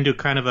turn into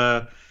kind of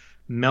a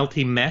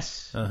melty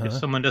mess if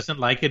someone doesn't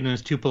like it and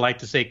is too polite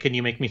to say, "Can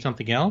you make me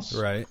something else?"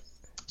 Right.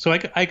 So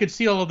I could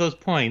see all of those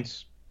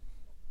points.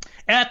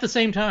 At the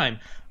same time,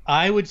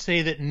 I would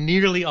say that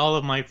nearly all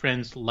of my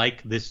friends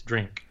like this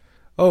drink.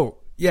 Oh,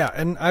 yeah,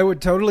 and I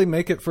would totally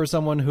make it for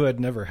someone who had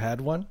never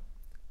had one.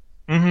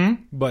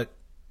 Mm-hmm. But,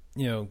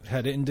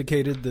 had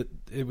indicated that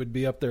it would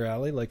be up their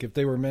alley. Like if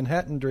they were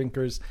Manhattan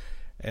drinkers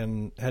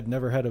and had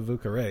never had a Vieux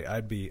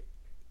I'd be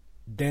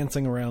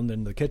dancing around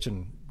in the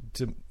kitchen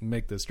to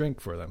make this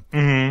drink for them.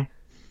 Mm-hmm.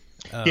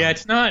 Yeah,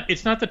 it's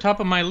not the top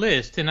of my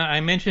list. And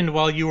I mentioned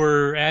while you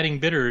were adding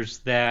bitters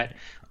that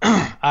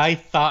I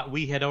thought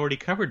we had already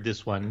covered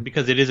this one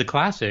because it is a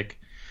classic.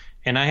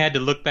 And I had to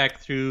look back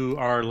through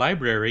our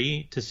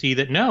library to see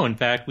that, no, in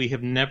fact, we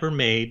have never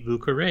made Vieux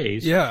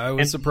Carrés. Yeah, I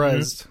was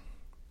surprised.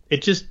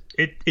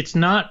 It's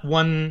not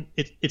one.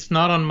 It's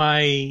not on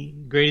my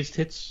greatest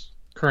hits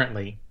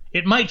currently.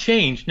 It might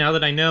change now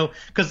that I know,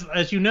 because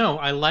as you know,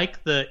 I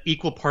like the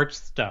equal parts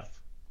stuff.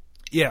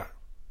 Yeah,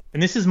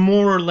 and this is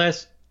more or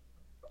less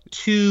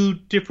two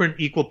different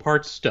equal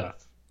parts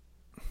stuff.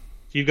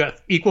 So you've got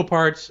equal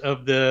parts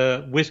of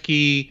the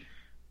whiskey,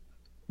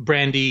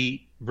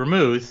 brandy,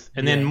 vermouth,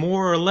 and then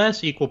more or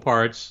less equal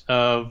parts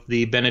of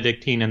the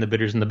Benedictine and the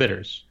bitters and the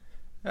bitters.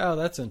 Oh,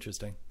 that's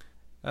interesting.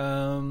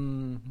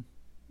 I'm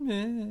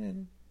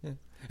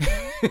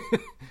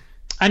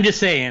just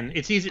saying,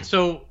 it's easy.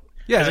 So,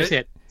 as I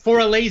said, for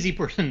a lazy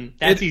person,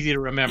 that's easy to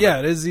remember. Yeah,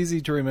 it is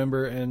easy to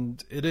remember,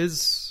 and it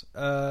is...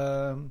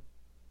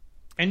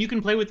 And you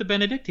can play with the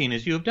Benedictine,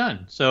 as you have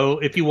done. So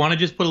if you want to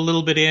just put a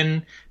little bit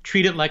in,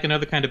 treat it like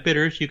another kind of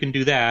bitters, you can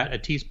do that, a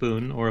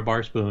teaspoon or a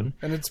bar spoon.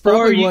 And it's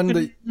probably one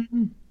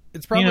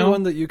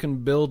that you can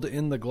build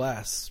in the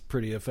glass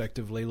pretty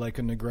effectively, like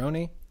a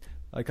Negroni.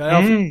 Like I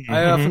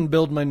often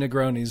build my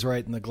Negronis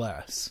right in the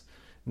glass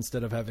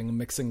instead of having a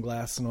mixing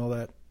glass and all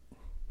that.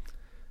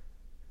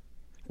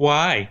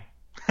 Why?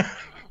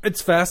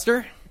 It's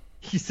faster.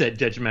 He said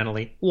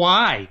judgmentally.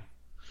 Why?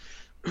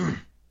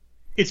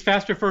 It's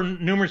faster for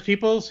numerous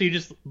people, so you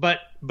just but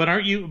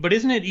aren't you? But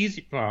isn't it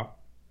easy? Well,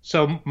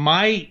 so in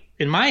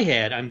my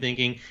head, I'm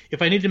thinking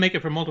if I need to make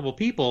it for multiple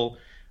people,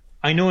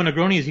 I know a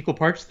Negroni is equal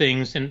parts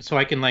things, and so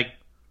I can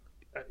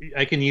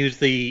use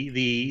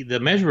the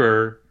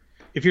measurer.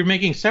 If you're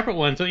making separate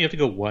ones, don't you have to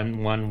go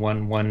 1, 1,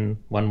 1, 1,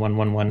 1, 1,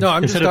 1, 1? No,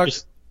 I'm just talking.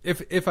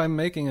 If I'm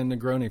making a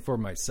Negroni for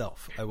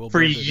myself, I will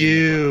for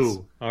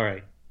you. All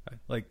right,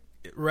 like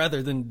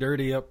rather than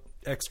dirty up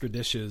extra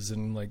dishes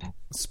and like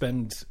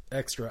spend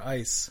extra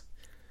ice.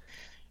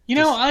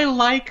 I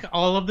like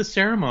all of the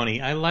ceremony.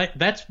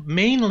 That's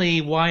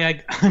mainly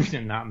why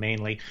not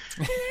mainly.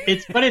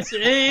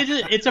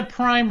 It's a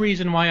prime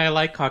reason why I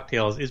like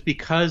cocktails is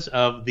because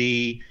of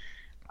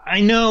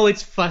I know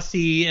it's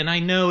fussy and I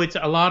know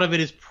a lot of it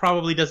is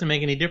probably doesn't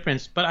make any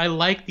difference, but I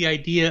like the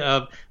idea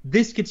of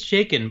this gets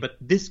shaken, but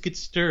this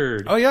gets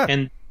stirred. Oh yeah.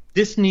 And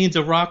this needs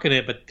a rock in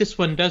it, but this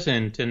one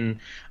doesn't. And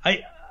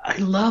I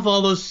love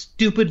all those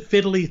stupid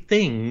fiddly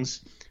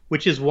things,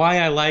 which is why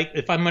I like,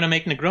 if I'm going to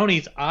make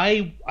Negronis,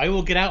 I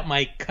will get out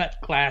my cut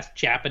glass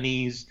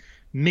Japanese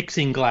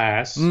mixing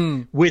glass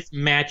with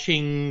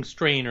matching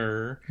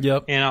strainer.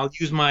 Yep. And I'll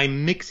use my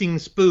mixing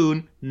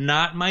spoon,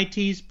 not my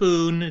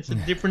teaspoon. It's a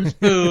different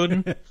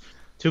spoon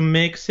to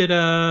mix it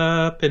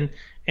up.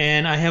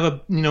 And I have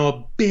a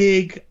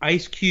big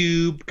ice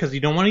cube because you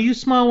don't want to use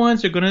small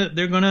ones. They're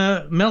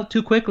gonna melt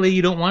too quickly.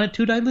 You don't want it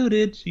too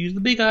diluted. So use the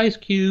big ice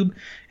cube.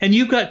 And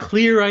you've got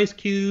clear ice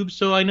cubes,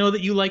 so I know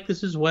that you like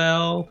this as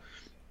well.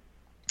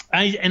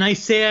 I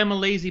say I'm a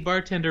lazy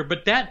bartender,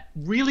 but that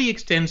really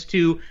extends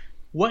to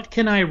what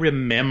can I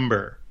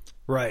remember?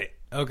 Right.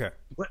 Okay.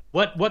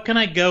 What can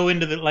I go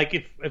into the, like,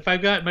 if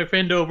I've got my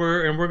friend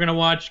over and we're gonna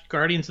watch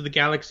Guardians of the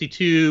Galaxy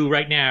 2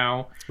 right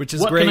now, which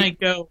is what great. Can I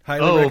go?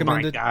 Highly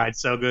recommended. My God,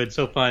 so good,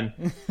 so fun.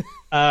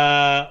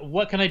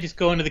 What can I just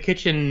go into the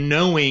kitchen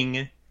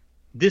knowing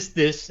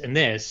this, and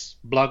this,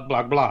 blog,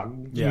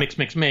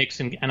 mix,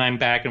 and I'm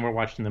back and we're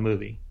watching the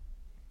movie.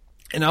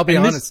 And I'll be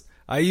honest,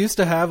 I used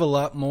to have a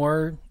lot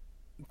more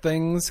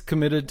things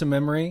committed to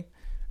memory,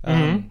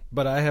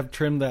 but I have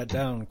trimmed that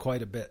down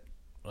quite a bit.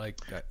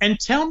 And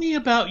tell me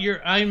about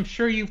I'm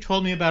sure you've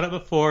told me about it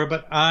before,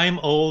 but I'm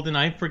old and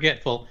I'm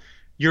forgetful.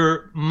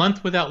 Your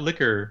month without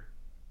liquor,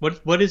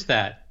 what is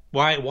that?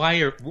 Why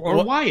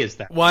is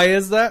that? Why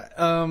is that?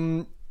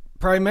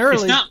 Primarily,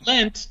 it's not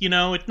Lent.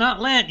 It's not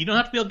Lent. You don't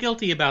have to feel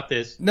guilty about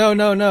this. No.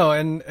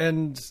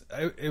 And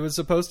it was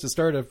supposed to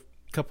start a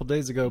couple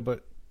days ago,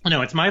 but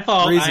no, it's my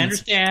fault. Reasons. I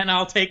understand.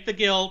 I'll take the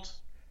guilt.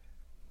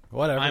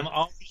 Whatever. I'm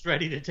always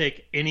ready to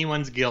take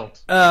anyone's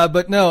guilt.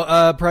 But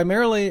no,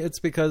 primarily it's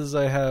because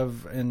I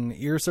have an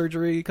ear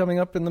surgery coming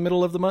up in the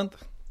middle of the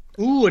month.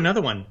 Ooh,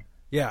 another one.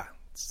 Yeah.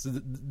 So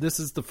this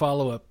is the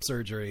follow-up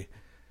surgery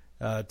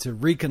to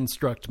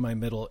reconstruct my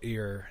middle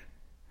ear.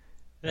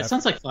 That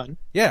sounds like fun.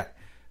 Yeah.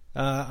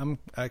 I'm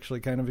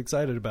actually kind of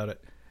excited about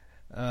it.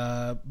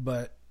 Will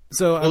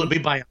it be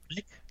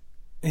bionic?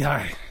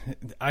 Yeah,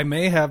 I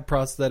may have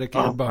prosthetic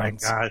ear bones. Oh my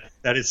God,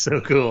 that is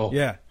so cool.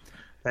 Yeah.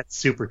 That's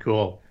super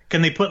cool.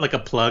 Can they put like a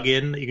plug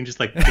in that you can just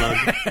like plug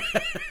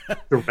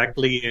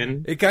directly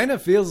in? It kind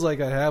of feels like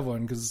I have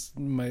one because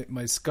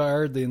my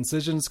scar, the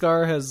incision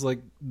scar, has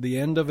like the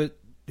end of it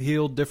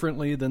healed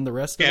differently than the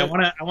rest of it.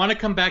 Yeah, I want to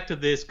come back to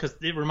this because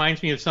it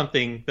reminds me of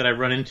something that I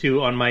run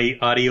into on my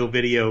audio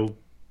video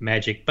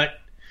magic. But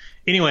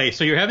anyway,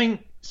 so you're having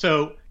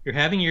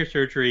ear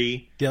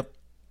surgery. Yep.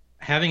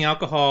 Having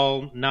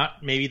alcohol,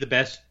 not maybe the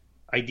best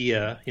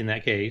idea in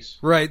that case.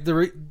 Right.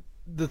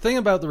 The thing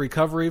about the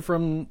recovery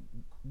from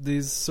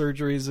these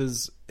surgeries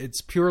is it's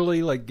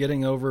purely like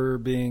getting over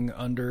being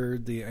under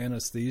the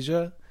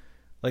anesthesia.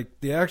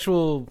 Like the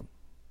actual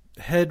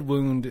head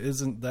wound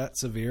isn't that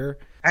severe.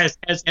 As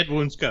head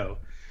wounds go.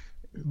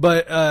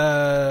 But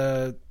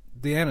the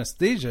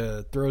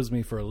anesthesia throws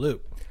me for a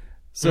loop.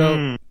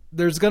 So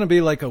there's going to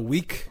be like a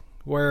week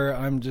where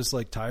I'm just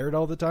like tired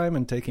all the time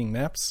and taking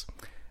naps.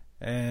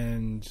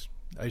 And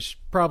I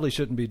probably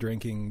shouldn't be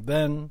drinking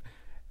then.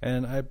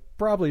 And I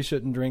probably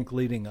shouldn't drink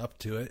leading up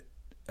to it.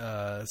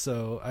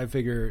 So I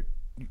figure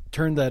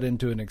turn that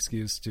into an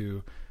excuse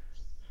to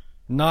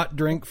not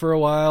drink for a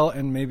while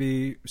and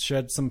maybe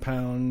shed some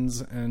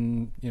pounds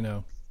and,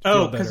 feel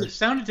because better. it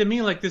sounded to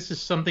me like this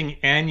is something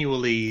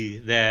annually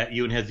that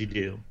you and Hezzy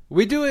do.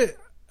 We do it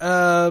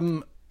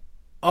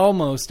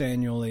almost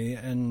annually.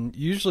 And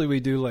usually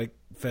we do like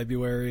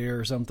February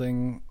or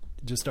something,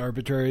 just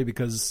arbitrary,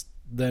 because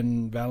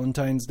then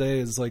Valentine's Day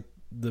is like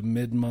the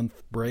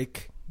mid-month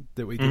break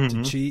that we get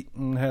to cheat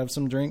and have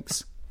some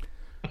drinks.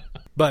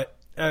 But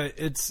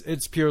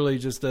it's purely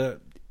just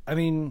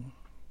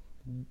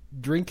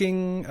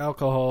drinking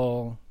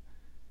alcohol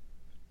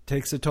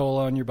takes a toll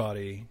on your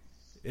body.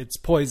 It's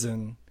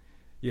poison.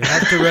 You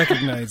have to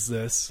recognize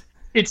this.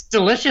 It's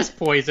delicious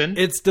poison.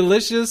 It's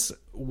delicious,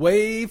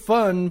 way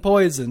fun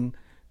poison.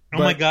 Oh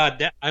my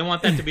God, I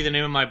want that to be the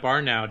name of my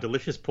bar now,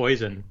 Delicious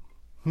Poison.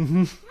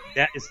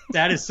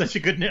 That is such a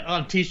good name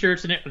on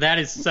t-shirts, and that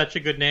is such a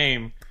good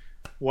name.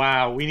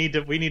 Wow, we need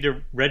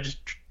to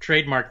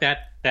trademark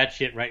that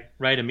shit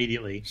right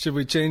immediately. Should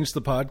we change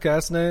the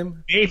podcast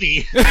name?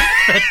 Maybe.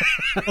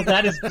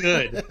 That is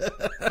good.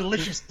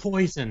 Delicious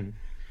Poison.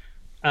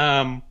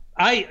 I've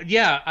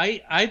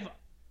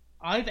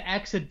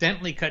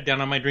accidentally cut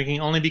down on my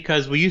drinking only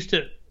because we used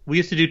to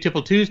do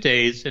Tipple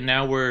Tuesdays, and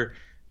now we're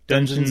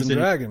Dungeons and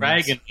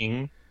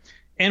Dragoning,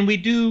 and we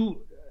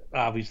do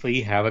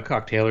obviously have a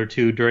cocktail or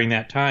two during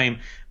that time.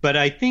 But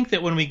I think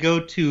that when we go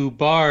to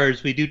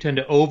bars, we do tend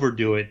to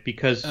overdo it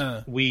because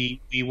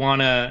we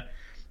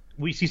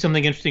see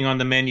something interesting on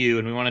the menu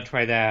and we want to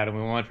try that, and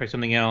we want to try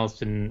something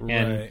else,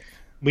 and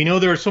we know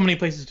there are so many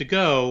places to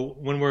go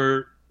when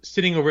we're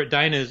sitting over at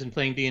Dinah's and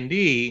playing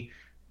D&D.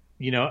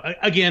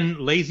 Again,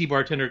 lazy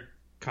bartender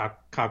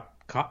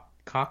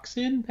cocks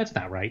in. That's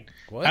not right.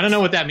 What? I don't know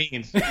what that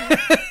means.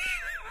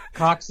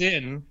 Cocks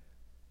in.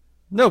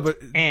 No, but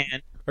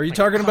and are you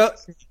talking about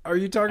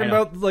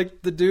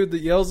like the dude that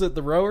yells at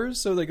the rowers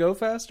so they go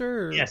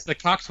faster? Or? Yes, the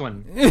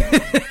coxswain.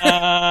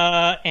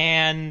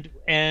 And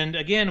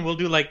again, we'll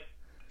do like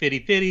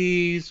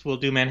fitties. We'll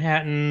do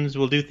Manhattans.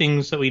 We'll do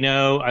things that we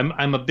know.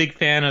 I'm a big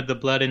fan of the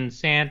Blood and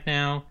Sand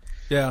now.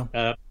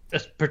 Yeah.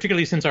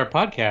 Particularly since our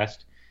podcast.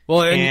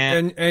 Well,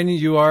 and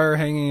you are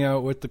hanging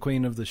out with the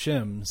Queen of the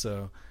Shim,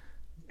 so.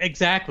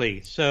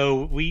 Exactly.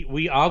 So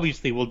we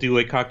obviously will do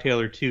a cocktail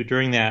or two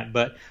during that,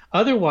 but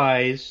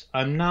otherwise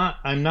I'm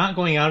not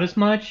going out as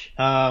much.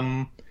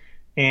 And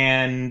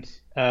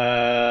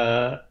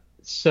I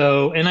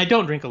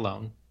don't drink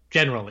alone,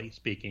 generally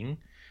speaking.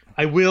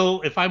 I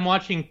will if I'm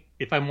watching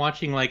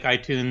like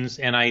iTunes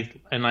and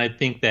I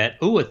think that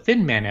a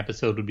Thin Man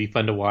episode would be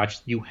fun to watch.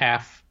 You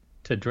have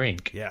to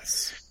drink.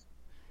 Yes.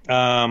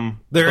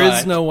 There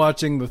is no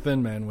watching The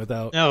Thin Man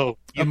without a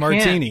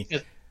martini.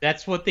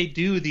 That's what they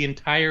do the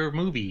entire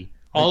movie.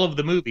 All of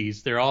the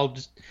movies, they're all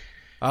just...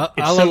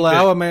 I'll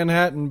allow a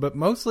Manhattan, but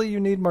mostly you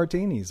need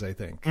martinis, I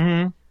think.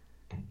 Mm-hmm.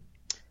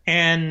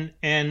 And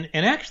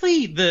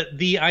actually,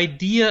 the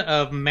idea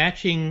of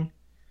matching...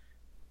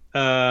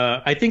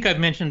 I think I've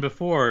mentioned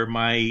before,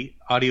 my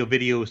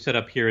audio-video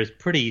setup here is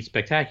pretty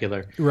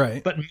spectacular.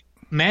 Right. But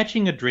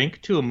matching a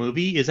drink to a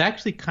movie is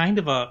actually kind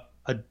of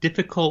a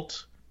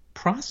difficult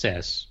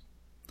process.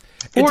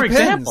 For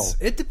example...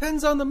 It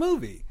depends on the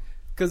movie.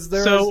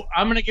 So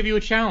I'm going to give you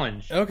a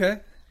challenge. Okay.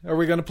 Are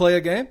we going to play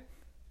a game?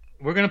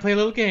 We're going to play a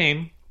little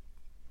game,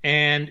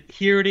 and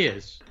here it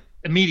is,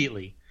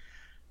 immediately.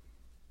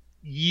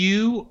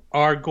 You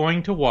are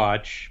going to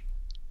watch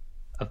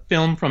a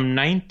film from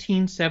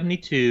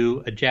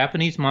 1972, a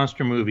Japanese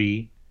monster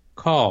movie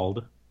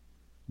called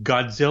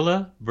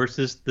Godzilla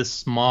versus the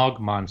Smog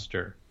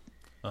Monster.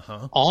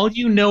 Uh-huh. All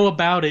you know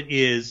about it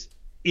is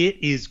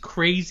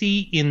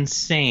crazy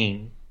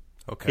insane.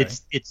 Okay.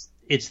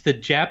 It's the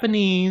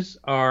Japanese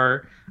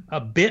are a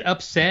bit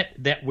upset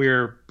that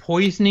we're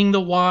poisoning the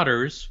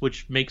waters,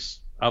 which makes,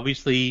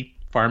 obviously,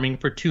 farming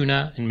for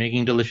tuna and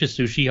making delicious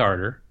sushi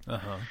harder.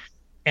 Uh-huh.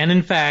 And,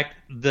 in fact,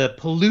 the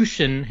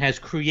pollution has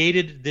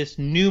created this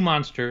new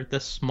monster, the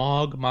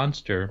Smog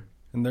Monster.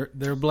 And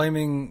they're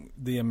blaming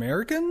the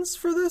Americans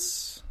for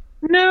this?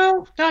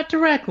 No, not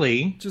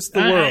directly. Just the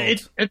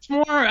world. It's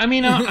more, I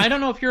mean, I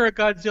don't know if you're a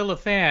Godzilla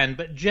fan,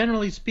 but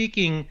generally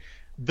speaking...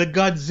 The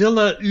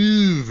Godzilla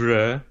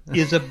oeuvre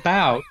is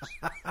about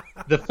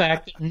the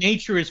fact that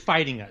nature is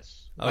fighting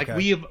us. Like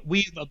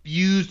we've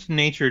abused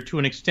nature to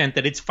an extent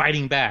that it's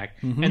fighting back.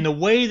 Mm-hmm. And the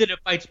way that it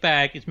fights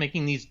back is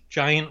making these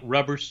giant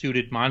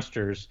rubber-suited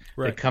monsters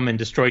that come and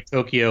destroy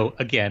Tokyo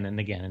again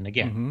and again and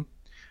again. Mm-hmm.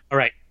 All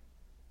right.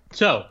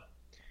 So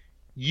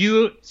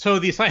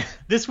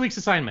this week's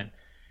assignment.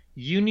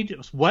 You need to,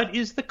 what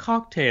is the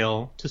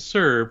cocktail to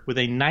serve with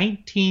a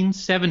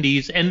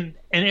 1970s and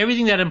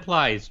everything that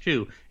implies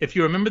too. If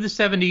you remember the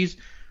 70s,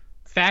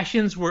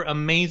 fashions were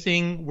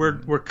amazing.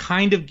 We're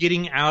kind of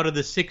getting out of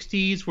the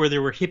 60s where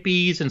there were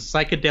hippies and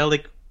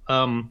psychedelic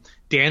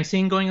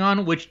dancing going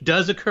on, which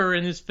does occur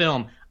in this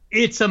film.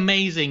 It's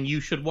amazing. You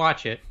should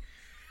watch it.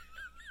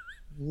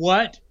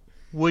 What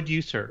would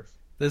you serve?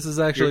 This is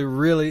actually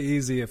really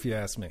easy if you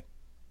ask me.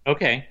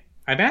 Okay,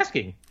 I'm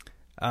asking.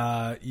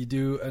 You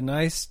do a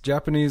nice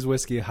Japanese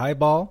whiskey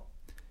highball,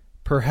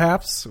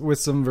 perhaps with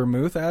some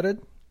vermouth added.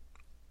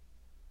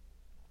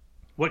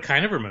 What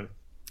kind of vermouth?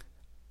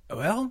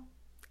 Well,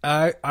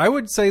 I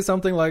would say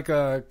something like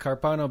a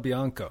Carpano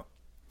Bianco.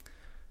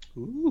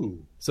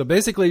 Ooh. So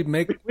basically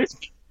make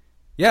whiskey.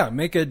 Yeah,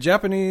 make a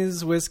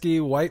Japanese whiskey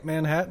white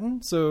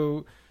Manhattan.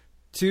 So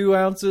 2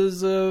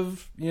 ounces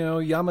of,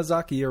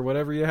 Yamazaki or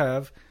whatever you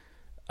have.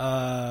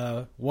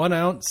 1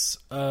 ounce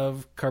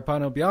of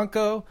Carpano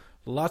Bianco.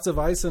 Lots of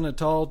ice in a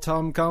tall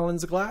Tom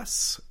Collins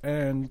glass,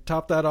 and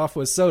top that off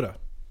with soda.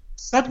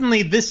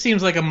 Suddenly, this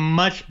seems like a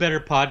much better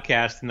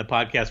podcast than the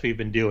podcast we've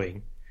been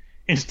doing.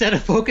 Instead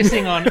of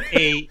focusing on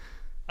a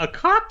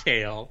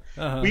cocktail,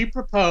 we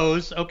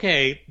propose,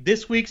 okay,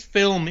 this week's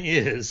film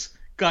is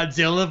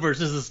Godzilla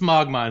versus the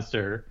Smog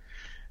Monster.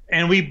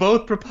 And we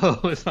both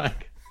propose,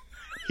 like,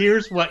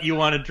 here's what you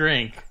want to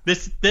drink.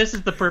 This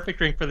is the perfect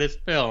drink for this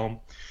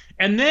film.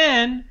 And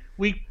then...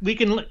 We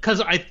can, because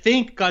I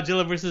think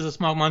Godzilla vs. the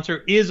Smog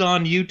Monster is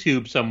on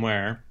YouTube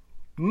somewhere.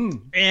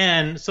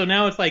 And so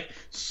now it's like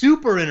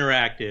super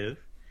interactive.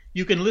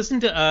 You can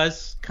listen to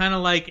us kind of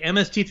like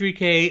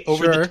MST3K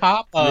over the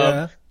top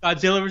of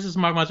Godzilla vs.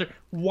 Smog Monster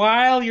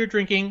while you're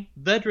drinking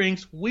the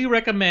drinks we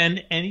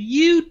recommend, and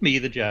you be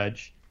the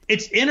judge.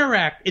 It's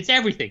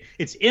everything.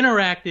 It's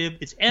interactive.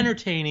 It's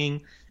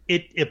entertaining.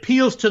 It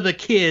appeals to the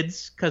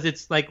kids because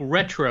it's like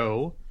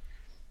retro.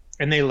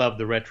 And they love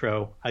the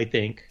retro, I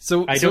think.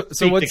 I don't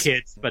speak to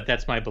kids, but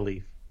that's my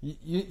belief.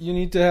 You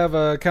need to have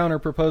a counter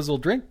proposal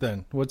drink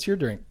then. What's your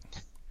drink?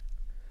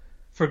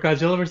 For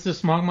Godzilla vs. the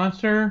Smog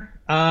Monster?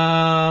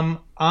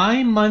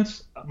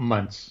 Once.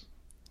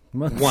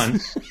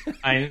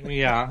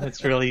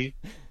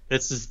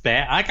 This is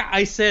bad.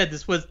 I said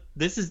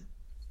this is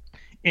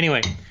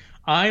anyway.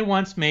 I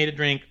once made a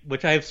drink,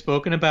 which I've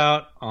spoken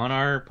about on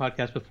our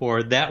podcast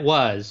before, that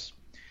was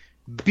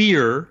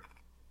beer,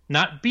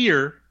 not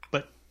beer,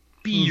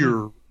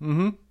 beer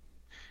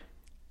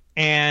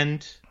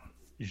and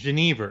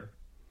Genever.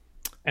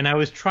 And I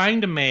was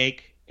trying to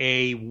make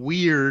a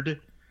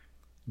weird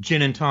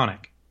gin and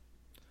tonic.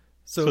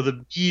 So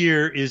the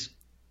beer is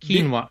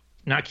quinoa.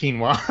 Not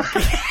quinoa.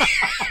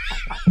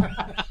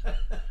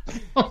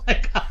 Oh my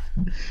god.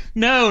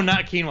 No,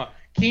 not quinoa.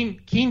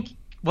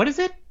 What is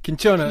it?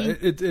 Quinchona.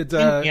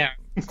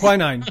 It's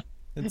quinine.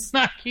 It's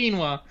not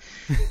quinoa.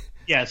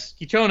 Yes,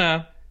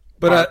 quinchona.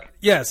 But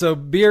so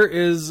beer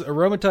is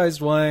aromatized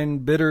wine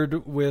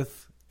bittered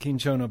with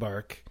quinchona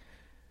bark.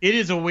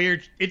 It's some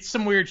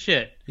weird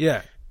shit.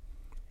 Yeah.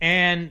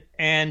 And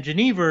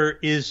Genever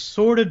is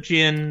sort of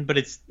gin, but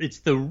it's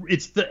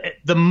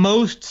the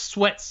most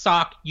sweat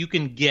sock you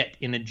can get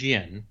in a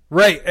gin.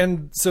 Right,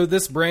 and so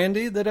this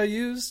brandy that I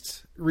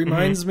used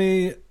reminds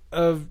me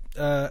of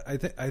I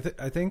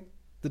think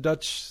the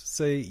Dutch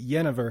say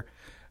Jenever.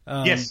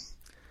 Yes,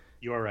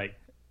 you are right.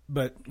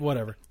 But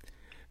whatever,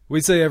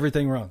 we say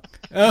everything wrong.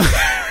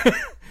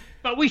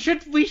 But we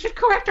should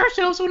correct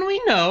ourselves when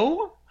we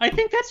know. I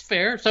think that's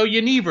fair. So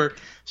Jenever.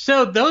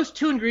 So those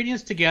two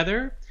ingredients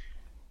together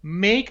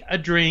make a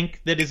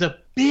drink that is a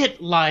bit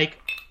like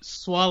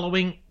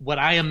swallowing what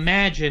I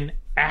imagine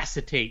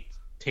acetate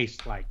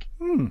tastes like.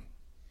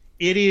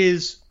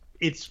 It's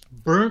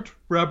burnt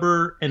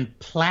rubber and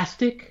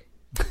plastic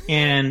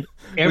and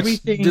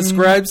everything. Which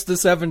describes the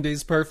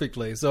 70s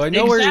perfectly. So I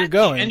know where you're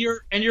going.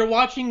 And you're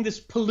watching this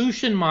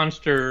pollution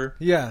monster.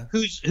 Yeah.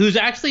 Whose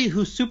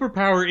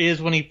superpower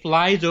is when he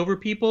flies over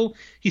people,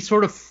 he's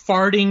sort of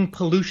farting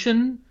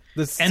pollution.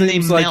 This and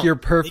seems like your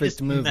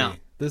perfect movie. Melt.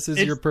 This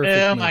is your perfect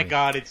movie. Oh my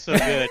God, it's so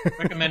good.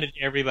 Recommend it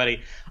to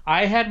everybody.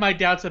 I had my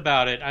doubts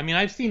about it. I mean,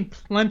 I've seen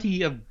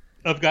plenty of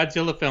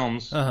Godzilla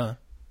films.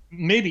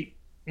 Maybe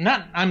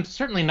not. I'm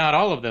certainly not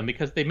all of them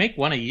because they make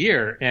one a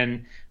year,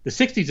 and the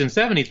 60s and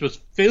 70s was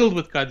filled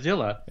with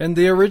Godzilla. And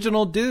the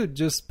original dude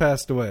just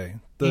passed away.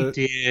 He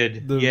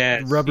did.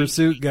 The rubber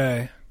suit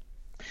guy.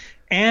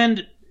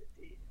 And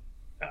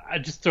I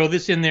just throw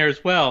this in there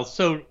as well.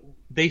 So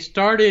they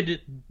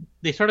started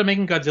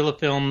making Godzilla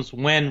films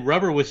when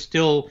rubber was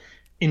still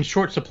in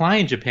short supply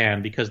in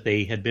Japan because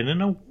they had been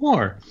in a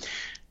war.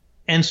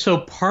 And so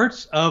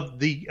parts of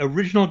the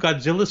original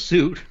Godzilla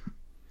suit,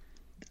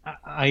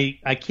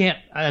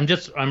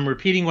 I'm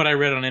repeating what I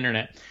read on the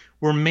internet,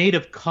 were made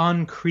of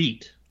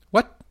concrete.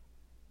 What?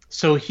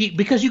 So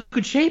because you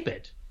could shape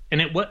it.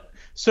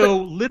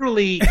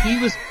 Literally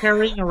he was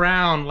carrying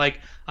around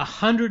like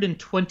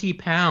 120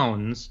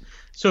 pounds.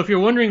 So if you're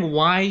wondering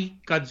why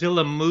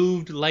Godzilla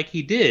moved like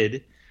he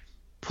did,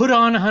 put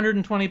on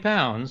 120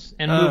 pounds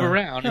and move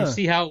around and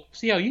see how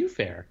you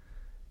fare.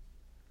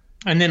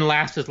 And then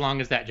last as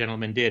long as that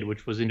gentleman did,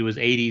 which was into his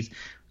 80s.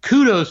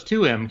 Kudos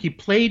to him. He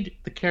played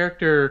the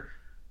character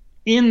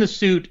in the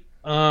suit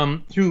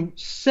through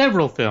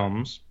several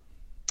films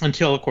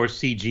until, of course,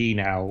 CG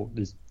now,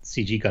 is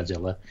CG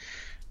Godzilla.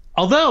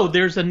 Although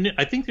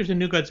I think there's a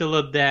new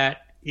Godzilla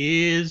that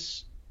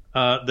is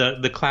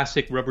the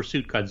classic rubber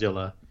suit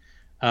Godzilla.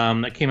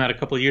 That came out a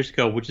couple of years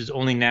ago, which is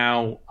only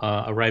now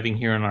arriving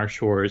here on our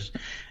shores.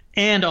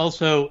 And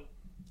also,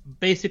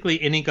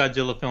 basically, any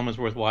Godzilla film is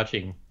worth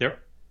watching.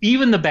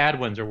 Even the bad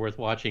ones are worth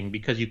watching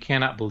because you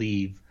cannot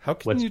believe. How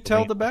can you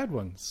tell the bad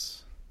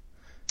ones?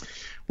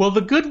 Well,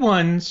 the good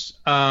ones,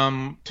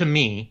 to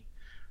me,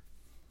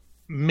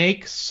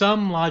 make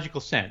some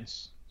logical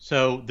sense.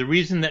 So the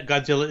reason that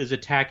Godzilla is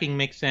attacking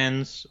makes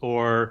sense,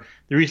 or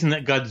the reason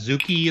that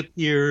Godzuki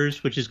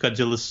appears, which is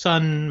Godzilla's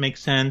son,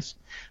 makes sense.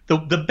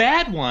 The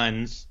bad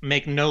ones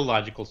make no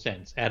logical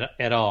sense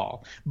at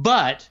all.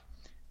 But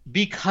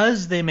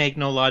because they make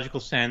no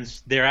logical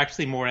sense, they're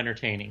actually more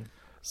entertaining.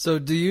 So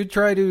do you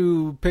try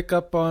to pick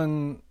up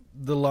on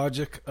the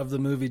logic of the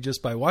movie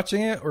just by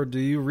watching it, or do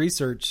you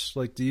research?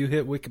 Like, do you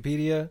hit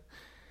Wikipedia?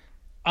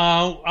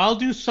 I'll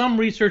do some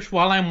research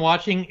while I'm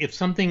watching if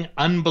something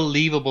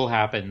unbelievable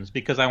happens,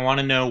 because I want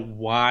to know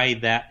why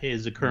that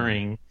is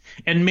occurring.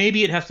 And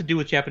maybe it has to do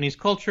with Japanese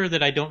culture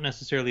that I don't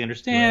necessarily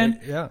understand.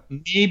 Right, yeah.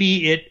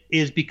 Maybe it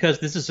is because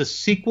this is a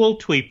sequel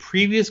to a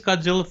previous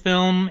Godzilla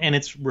film and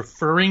it's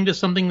referring to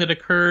something that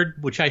occurred,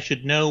 which I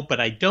should know, but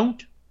I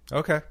don't.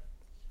 Okay.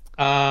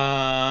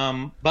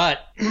 But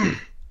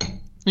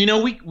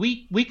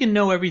we can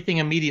know everything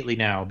immediately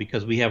now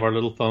because we have our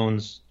little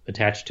phones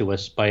attached to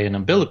us by an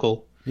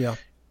umbilical. Yeah.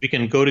 We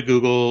can go to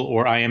Google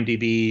or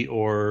IMDb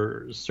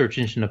or search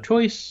engine of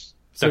choice.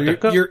 So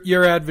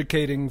you're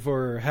advocating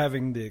for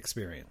having the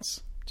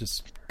experience,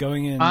 just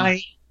going in.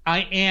 I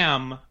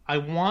am. I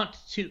want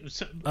to.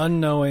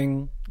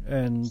 Unknowing,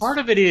 and part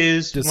of it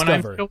is discover.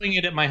 When I'm showing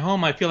it at my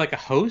home, I feel like a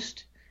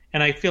host,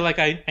 and I feel like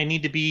I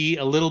need to be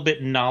a little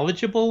bit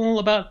knowledgeable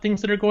about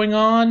things that are going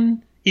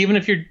on, even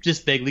if you're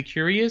just vaguely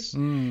curious.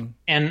 And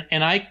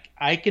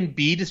I can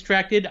be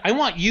distracted. I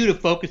want you to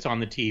focus on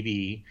the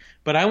TV,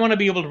 but I want to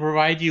be able to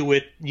provide you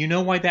with,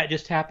 why that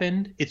just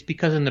happened? It's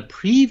because in the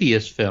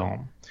previous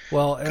film,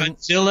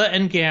 Godzilla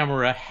and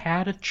Gamera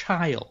had a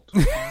child.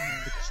 The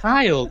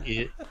child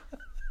is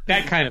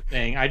that kind of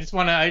thing. I just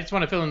want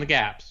to fill in the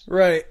gaps.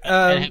 Right.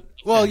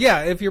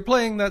 If you're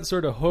playing that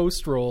sort of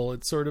host role,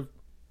 it's sort of,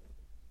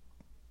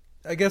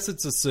 I guess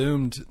it's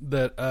assumed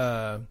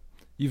that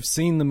you've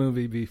seen the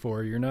movie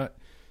before. You're not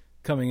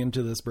coming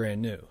into this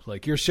brand new.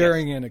 Like, you're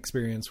sharing an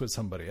experience with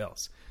somebody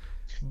else.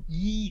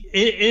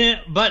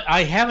 But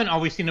I haven't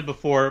always seen it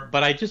before,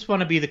 but I just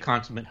want to be the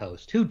consummate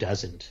host. Who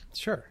doesn't?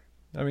 Sure.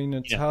 I mean,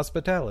 it's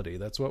hospitality.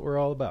 That's what we're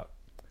all about.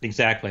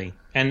 Exactly.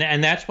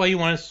 And that's why you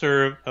want to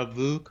serve a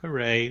Vu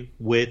Carré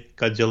with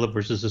Godzilla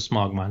versus a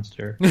smog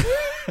monster.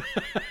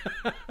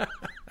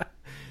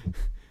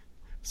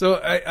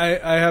 So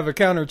I have a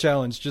counter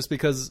challenge just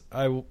because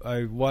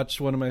I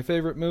watched one of my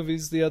favorite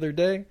movies the other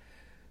day,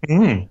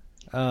 Mm.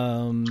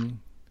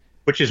 Um,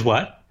 Which is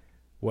what?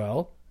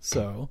 well,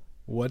 so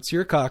what's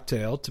your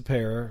cocktail to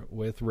pair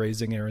with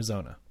Raising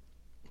Arizona?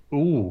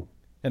 Ooh.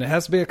 And it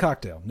has to be a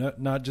cocktail,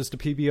 not just a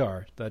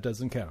PBR. That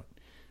doesn't count.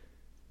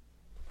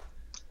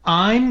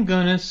 I'm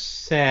gonna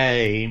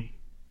say,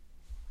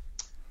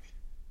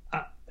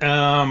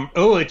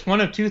 it's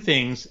one of two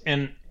things,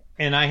 and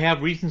I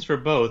have reasons for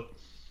both.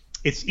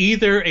 It's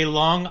either a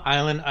Long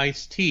Island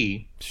iced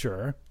tea,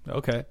 Sure.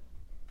 Okay.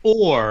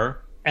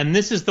 or, and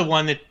this is the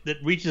one that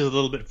reaches a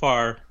little bit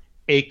far,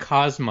 a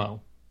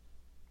Cosmo.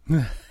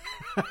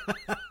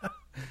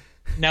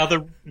 Now,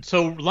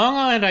 so Long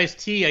Island iced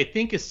tea, I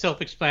think, is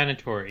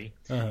self-explanatory.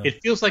 Uh-huh.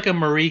 It feels like a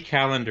Marie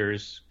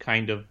Callender's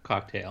kind of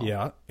cocktail.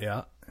 Yeah.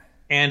 Yeah.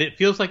 And it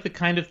feels like the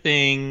kind of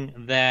thing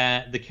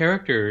that the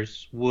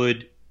characters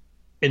would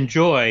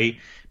enjoy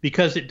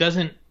because it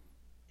doesn't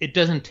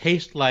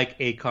taste like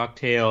a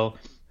cocktail,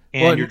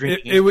 and Well, you're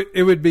drinking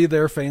it would be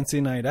their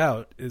fancy night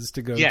out is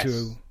to go Yes.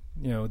 to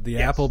the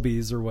Yes.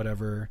 Applebee's or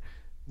whatever,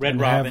 Red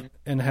and Robin.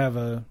 have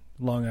a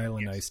Long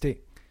Island iced tea.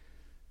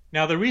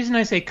 Now, the reason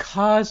I say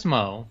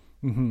Cosmo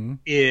Mm-hmm.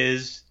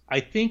 is I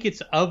think it's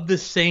of the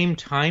same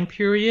time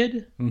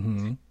period,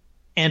 Mm-hmm.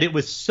 and it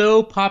was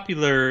so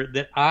popular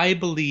that I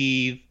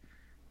believe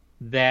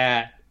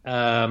that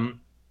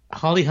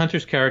Holly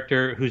Hunter's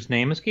character, whose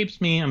name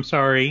escapes me, I'm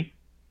sorry,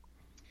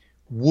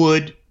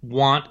 would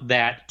want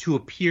that to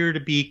appear to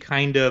be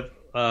kind of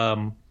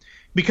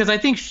because I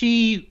think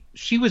she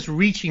was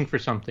reaching for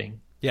something.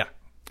 Yeah.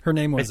 Her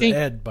name was think-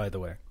 Ed, by the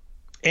way.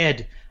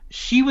 Ed,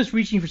 she was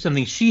reaching for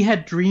something. She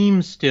had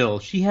dreams still.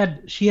 She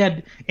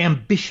had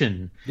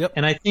ambition. Yep.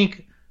 And I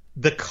think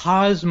the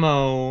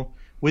Cosmo,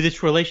 with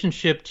its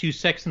relationship to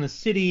Sex and the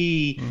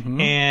City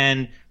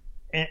and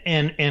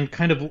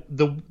kind of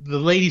the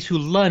ladies who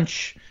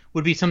lunch,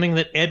 would be something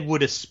that Ed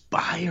would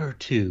aspire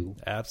to.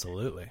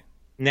 Absolutely.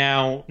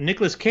 Now,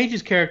 Nicolas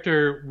Cage's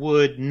character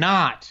would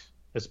not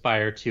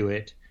aspire to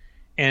it,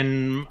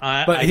 and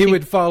But he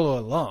would follow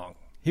along.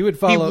 He would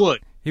follow.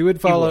 He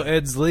would follow would.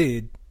 Ed's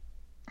lead.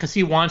 because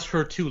he wants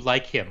her to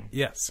like him.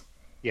 Yes.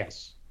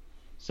 Yes.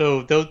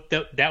 So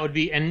that would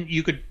be, and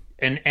you could,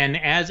 and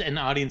as an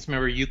audience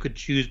member, you could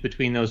choose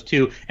between those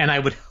two, and I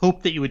would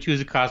hope that you would choose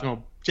a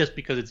Cosmo just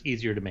because it's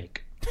easier to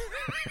make.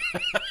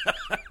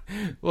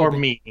 Well, For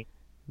me,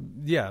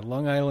 yeah,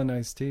 Long Island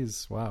iced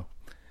teas. Wow.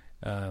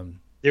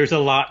 there's a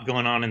lot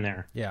going on in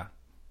there. Yeah.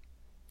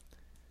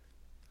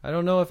 I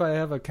don't know if I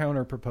have a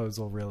counter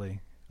proposal. Really,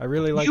 I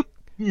really like.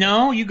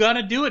 You got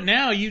to do it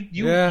now.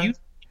 You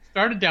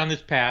started down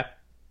this path.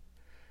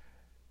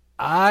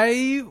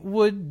 I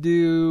would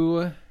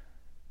do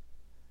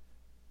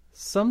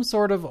some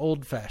sort of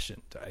old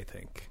fashioned, I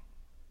think.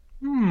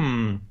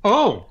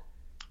 Oh,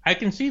 I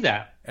can see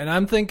that. And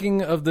I'm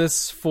thinking of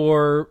this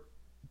for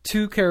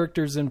three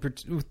characters in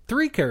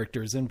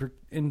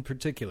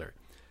particular.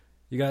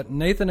 You got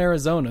Nathan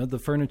Arizona, the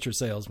furniture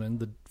salesman,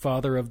 the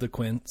father of the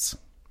Quints.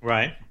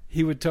 Right.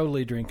 He would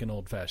totally drink an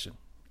old fashioned.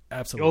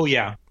 Absolutely. Oh,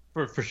 yeah,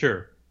 for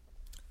sure.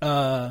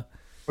 Or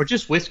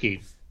just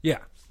whiskey. Yeah.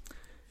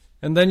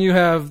 And then you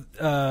have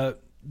the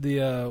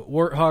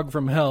warthog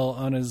from hell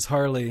on his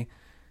Harley,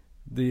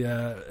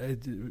 the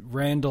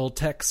Randall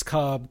Tex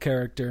Cobb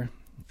character,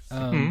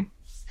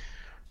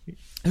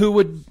 who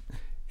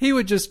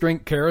would just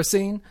drink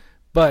kerosene,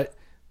 but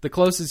the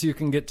closest you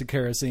can get to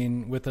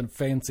kerosene with a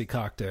fancy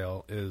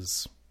cocktail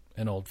is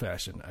an old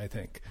fashioned, I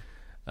think.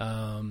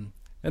 And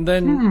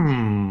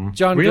then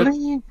John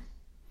Really?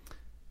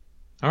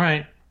 All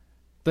right.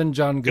 Then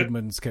John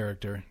Goodman's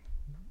character,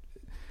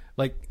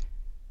 like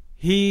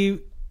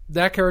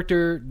that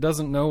character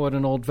doesn't know what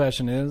an old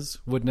fashioned is,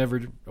 would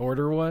never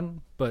order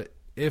one, but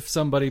if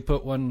somebody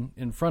put one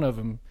in front of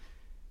him,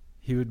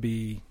 he would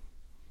be,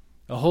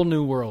 a whole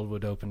new world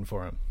would open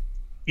for him.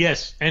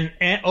 Yes, and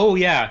oh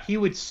yeah, he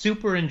would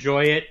super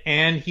enjoy it,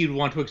 and he'd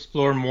want to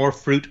explore more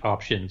fruit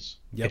options.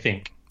 Yep. I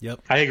think. Yep.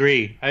 I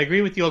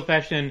agree with the old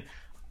fashioned.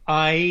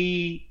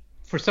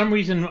 For some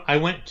reason, I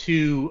went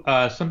to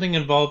something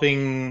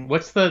involving,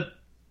 what's the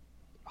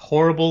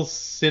horrible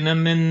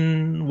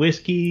cinnamon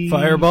whiskey?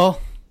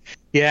 Fireball?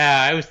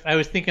 Yeah, I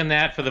was thinking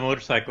that for the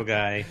motorcycle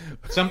guy.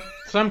 Some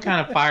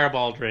kind of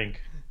Fireball drink.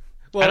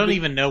 Well, I don't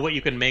even know what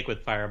you can make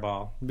with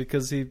Fireball.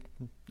 Because he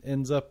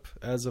ends up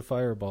as a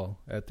fireball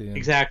at the end.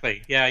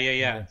 Exactly.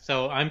 Yeah.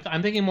 So I'm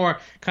thinking more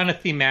kind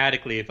of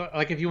thematically.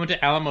 If you went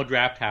to Alamo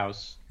Draft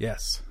House,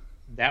 Yes.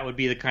 that would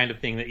be the kind of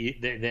thing that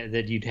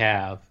you'd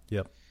have.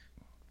 Yep.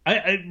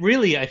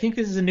 I think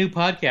this is a new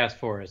podcast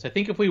for us. I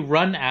think if we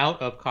run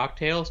out of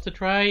cocktails to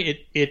try,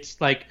 it's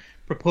like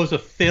propose a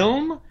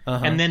film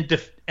and then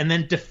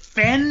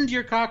defend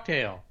your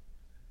cocktail.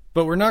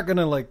 But we're not going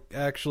to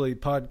actually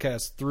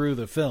podcast through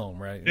the film,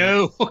 right?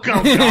 No, oh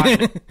God,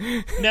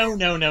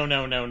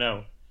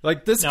 no.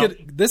 Like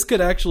this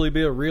could actually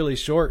be a really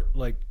short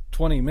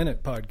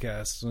 20-minute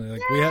podcast.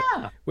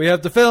 We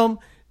have the film.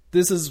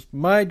 This is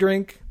my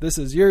drink. This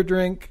is your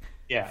drink.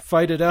 Yeah,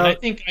 fight it out.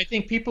 And I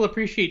think people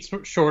appreciate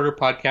shorter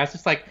podcasts.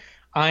 It's like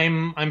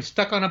I'm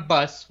stuck on a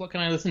bus. What can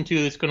I listen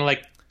to that's going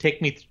to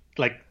take me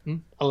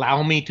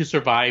allow me to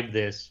survive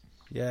this.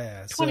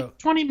 Yeah.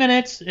 20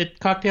 minutes at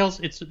Cocktails.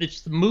 It's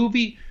the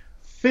movie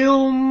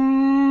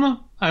film.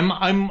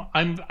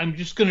 I'm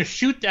just gonna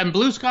shoot. I'm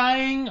blue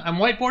skying. I'm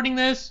whiteboarding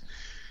this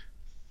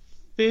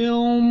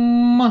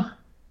film. I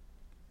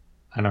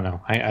don't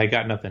know. I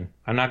got nothing.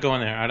 I'm not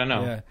going there. I don't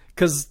know. Yeah,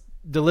 because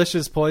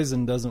Delicious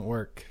Poison doesn't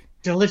work.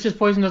 Delicious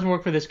Poison doesn't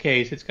work for this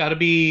case. It's got to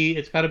be.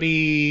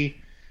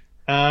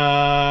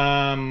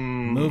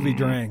 Movie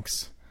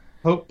drinks.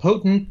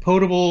 Potent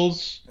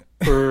potables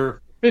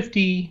for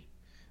 50.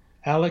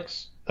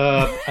 Alex.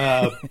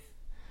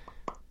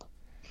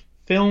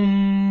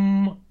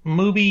 Film,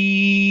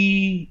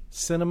 movie,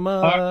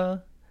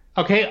 cinema.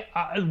 Okay,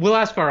 we'll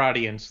ask our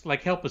audience.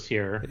 Help us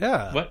here.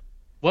 Yeah.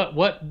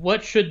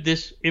 What should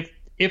this if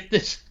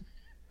this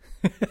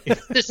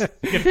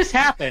if this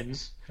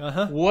happens?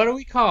 What do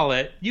we call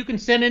it? You can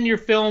send in your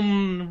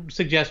film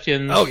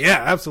suggestions. Oh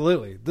yeah,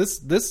 absolutely. This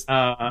is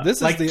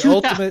the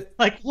ultimate.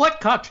 What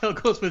cocktail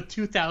goes with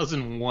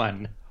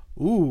 2001?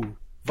 Ooh,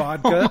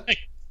 vodka. Oh my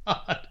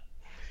God.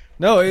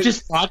 No,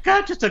 just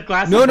vodka? Just a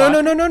glass no, of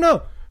vodka?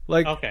 No.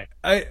 Okay.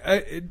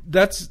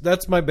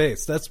 That's my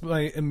base. That's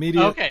my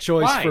immediate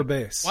choice for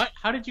base. What?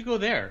 How did you go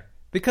there?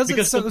 Because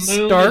it's so the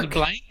moon stark. Is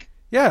blank?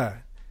 Yeah.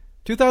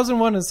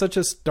 2001 is such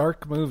a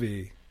stark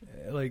movie.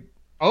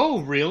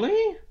 Oh,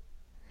 really?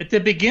 At the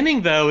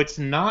beginning, though, it's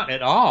not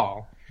at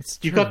all.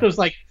 You've got those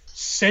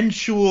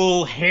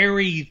sensual,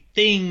 hairy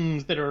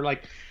things that are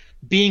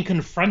being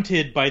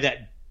confronted by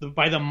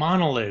the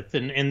monolith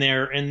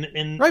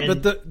and right,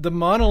 but the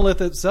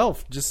monolith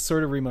itself just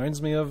sort of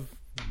reminds me of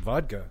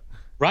vodka.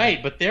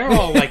 Right, but they're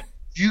all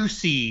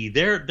juicy.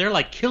 They're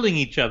killing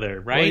each other,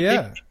 right?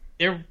 Well,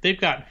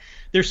 yeah.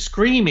 They're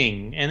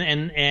screaming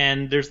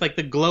and there's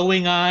the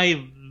glowing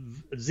eye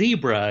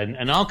zebra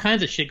and all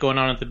kinds of shit going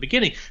on at the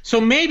beginning. So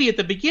maybe at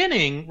the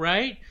beginning,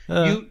 right?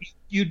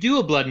 You do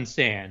a blood and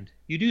sand.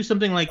 You do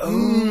something like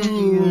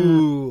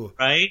ooh,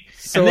 right?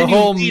 So and then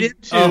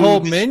a whole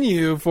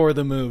menu for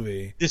the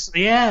movie. So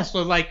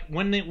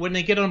when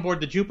they get on board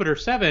the Jupiter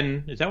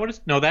 7, is that what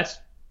it's? No, that's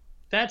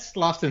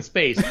Lost in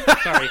Space.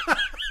 Sorry.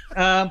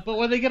 But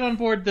when they get on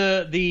board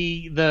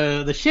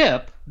the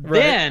ship,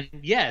 right.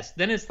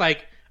 then it's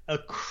a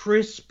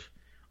crisp,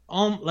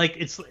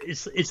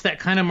 it's that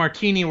kind of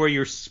martini where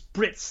you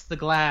spritz the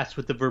glass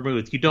with the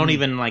vermouth. You don't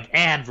even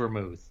add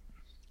vermouth.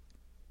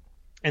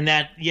 And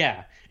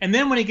and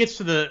then when he gets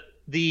to the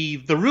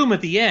room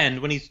at the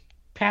end, when he's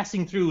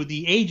passing through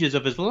the ages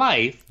of his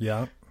life,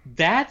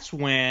 that's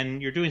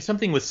when you're doing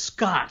something with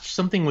scotch,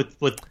 something with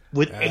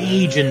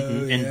age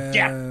and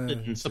depth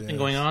and something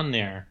going on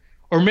there.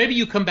 Or maybe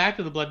you come back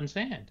to the blood and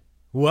sand.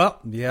 Well,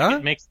 yeah.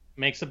 It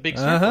makes a big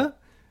circle.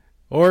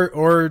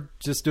 Or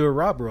just do a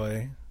Rob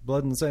Roy.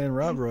 Blood and sand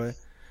Rob Roy.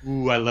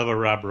 Ooh, I love a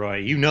Rob Roy.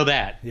 You know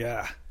that.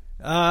 Yeah.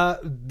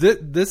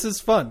 This is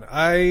fun.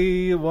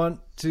 I want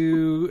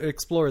to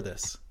explore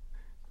this.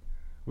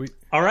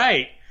 All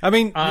right. I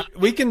mean,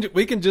 we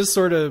can just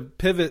sort of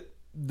pivot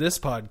this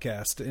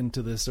podcast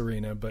into this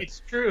arena, but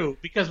it's true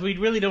because we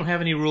really don't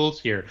have any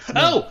rules here.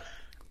 No. Oh,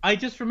 I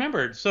just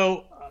remembered.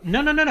 So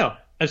no.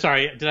 I'm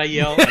sorry. Did I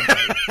yell?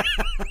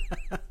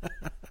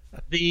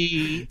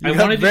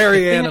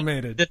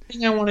 Animated. The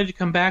thing I wanted to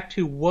come back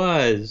to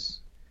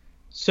was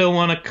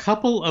on a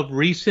couple of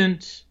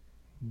recent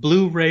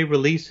Blu-ray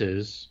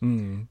releases,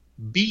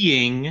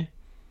 being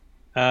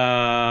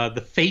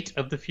The Fate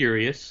of the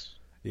Furious.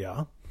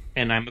 Yeah.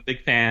 And I'm a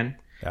big fan.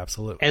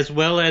 Absolutely. As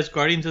well as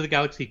Guardians of the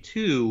Galaxy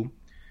 2,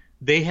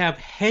 they have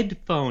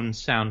headphone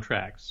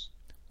soundtracks.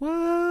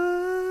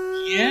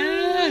 What?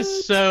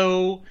 Yes.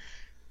 So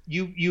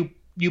you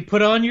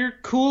put on your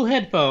cool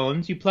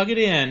headphones, you plug it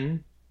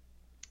in.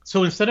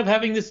 So instead of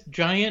having this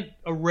giant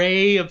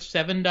array of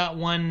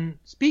 7.1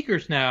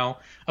 speakers now,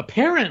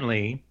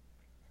 apparently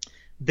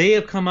they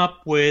have come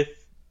up with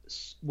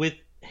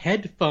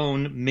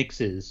headphone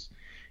mixes.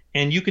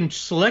 And you can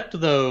select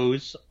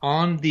those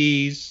on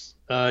these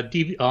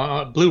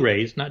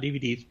Blu-rays, not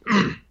DVDs,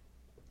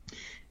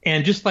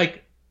 and just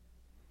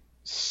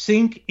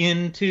sync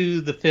into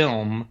the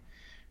film.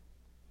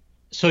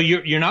 So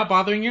you're not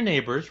bothering your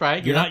neighbors,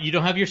 right? You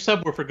don't have your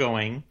subwoofer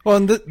going. Well,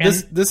 and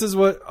this is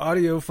what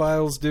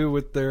audiophiles do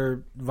with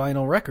their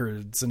vinyl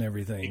records and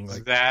everything.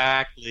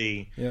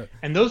 Exactly. Yeah.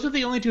 And those are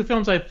the only two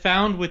films I've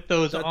found with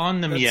those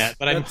on them yet.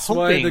 But I'm hoping that's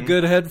why the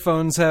good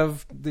headphones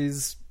have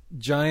these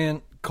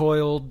giant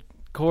coiled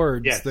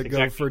cords that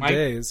go for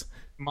days.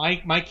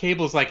 My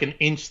cable's an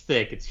inch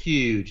thick. It's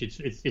huge.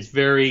 It's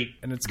very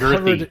and it's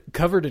girthy.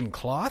 covered in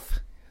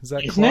cloth. Is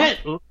that Isn't cloth?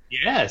 It?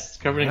 Yes,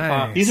 covered in Nice.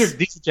 cloth.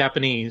 These are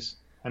Japanese.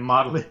 I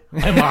model them.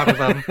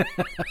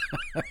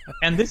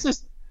 And this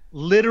is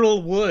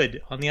literal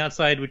wood on the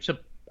outside, which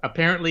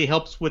apparently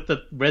helps with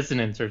the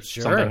resonance or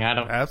something. I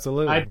don't.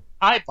 Absolutely.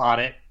 I bought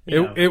it.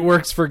 It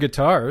works for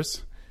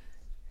guitars.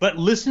 But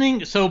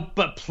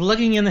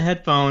plugging in the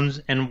headphones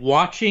and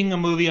watching a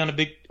movie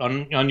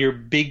on your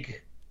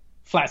big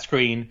flat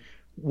screen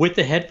with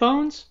the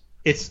headphones,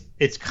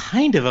 it's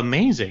kind of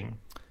amazing.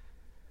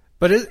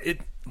 But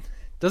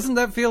Doesn't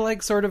that feel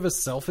like sort of a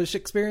selfish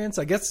experience?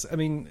 I guess, I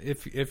mean,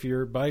 if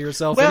you're by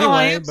yourself well, anyway.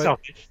 I am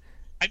selfish.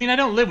 I mean, I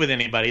don't live with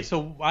anybody,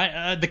 so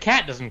the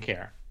cat doesn't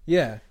care.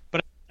 Yeah.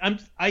 But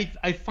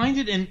I find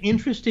it an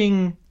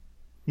interesting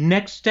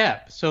next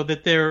step, so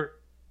that they're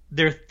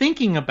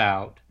thinking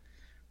about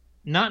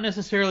not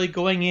necessarily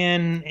going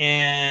in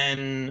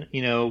and,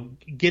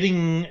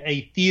 getting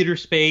a theater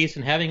space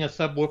and having a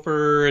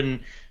subwoofer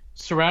and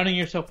surrounding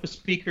yourself with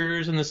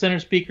speakers and the center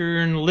speaker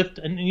and lift,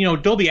 and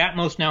Dolby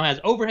Atmos now has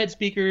overhead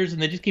speakers,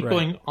 and they just keep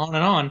going on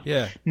and on.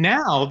 Yeah.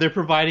 Now they're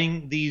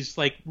providing these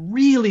like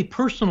really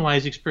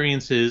personalized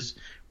experiences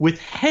with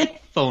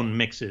headphone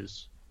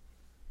mixes.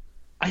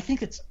 I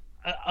think it's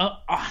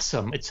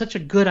awesome. It's such a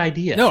good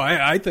idea. No,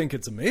 I think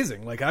it's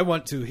amazing. Like, I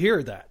want to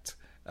hear that.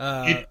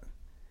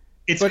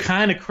 It's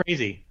kind of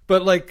crazy.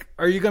 But like,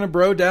 are you going to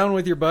bro down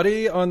with your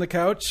buddy on the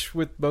couch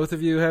with both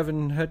of you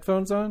having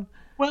headphones on?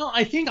 Well,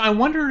 I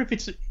wonder if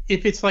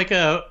it's like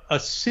a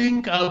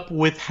sync up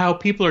with how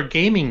people are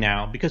gaming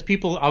now, because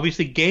people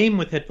obviously game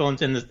with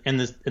headphones and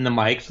the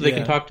mic, so they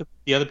can talk to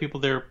the other people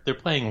they're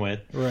playing with.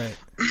 Right.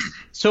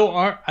 So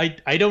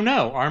I don't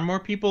know. Are more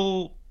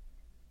people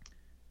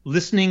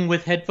listening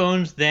with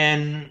headphones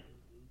than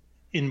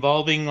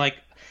involving like?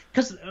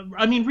 Because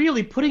I mean,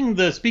 really putting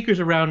the speakers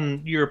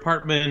around your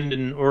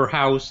apartment or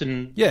house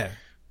and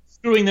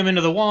screwing them into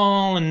the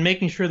wall and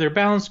making sure they're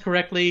balanced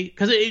correctly,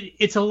 because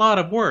it's a lot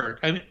of work.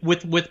 I mean,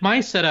 with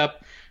my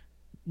setup,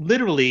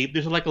 literally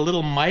there's like a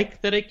little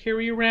mic that I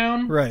carry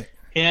around, right?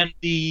 And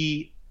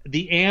the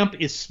amp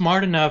is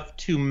smart enough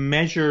to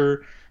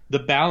measure the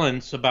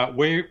balance about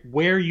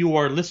where you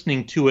are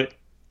listening to it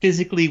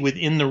physically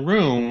within the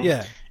room,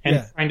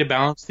 and trying to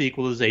balance the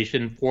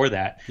equalization for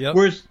that. Yep.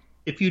 Whereas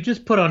if you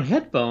just put on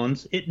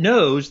headphones, it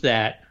knows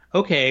that,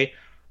 okay,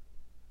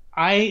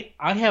 I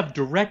have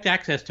direct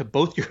access to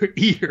both your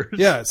ears.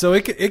 Yeah, so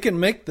it can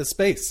make the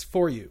space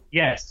for you.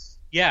 Yes.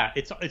 Yeah,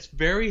 it's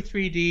very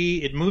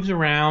 3D. It moves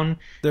around.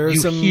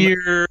 There's some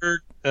hear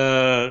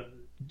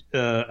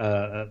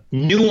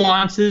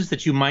nuances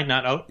that you might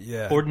not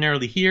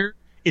ordinarily hear.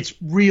 It's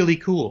really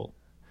cool.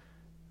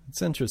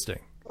 It's interesting.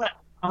 But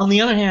on the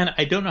other hand,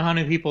 I don't know how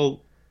many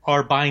people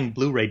are buying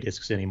Blu-ray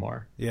discs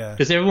anymore. Yeah.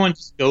 Does everyone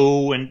just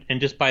go and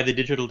just buy the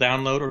digital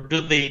download, or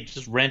do they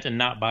just rent and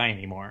not buy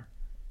anymore?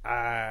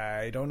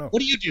 I don't know. What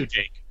do you do,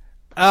 Jake?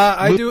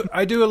 I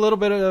do a little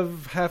bit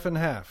of half and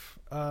half.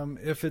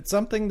 If it's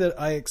something that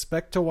I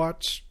expect to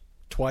watch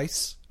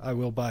twice, I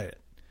will buy it.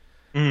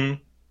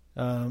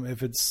 Mm-hmm.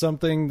 If it's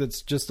something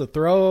that's just a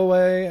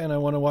throwaway and I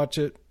want to watch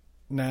it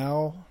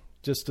now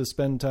just to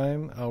spend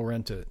time, I'll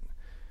rent it.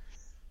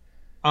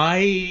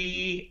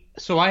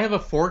 So I have a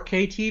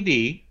 4K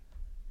TV,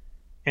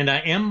 and I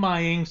am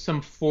buying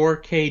some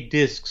 4K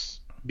discs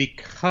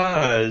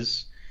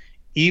because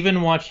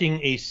even watching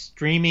a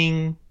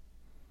streaming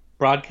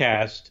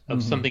broadcast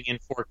of something in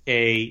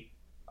 4K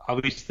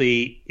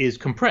obviously is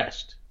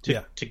compressed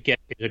to get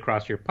it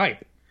across your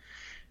pipe.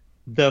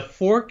 The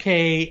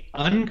 4K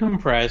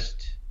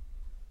uncompressed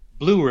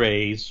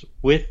Blu-rays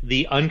with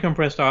the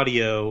uncompressed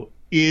audio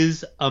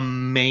is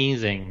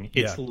amazing.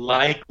 It's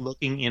like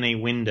looking in a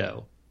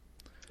window.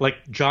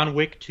 Like John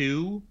Wick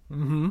 2.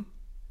 Mm-hmm.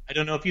 I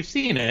don't know if you've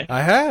seen it.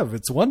 I have.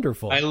 It's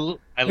wonderful. I love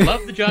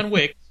the John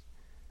Wick.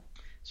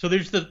 So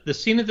there's the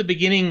scene at the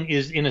beginning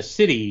is in a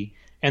city,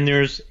 and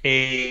there's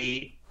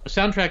a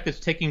soundtrack that's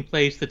taking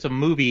place that's a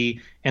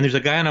movie, and there's a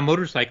guy on a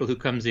motorcycle who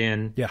comes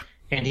in,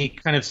 and he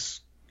kind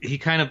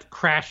of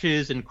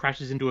crashes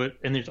into it,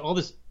 and there's all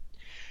this.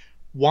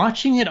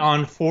 Watching it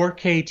on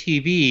 4K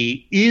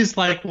TV is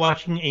like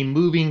watching a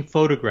moving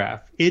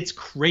photograph. It's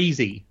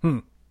crazy.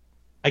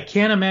 I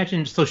can't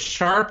imagine. So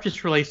Sharp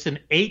just released an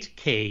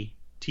 8K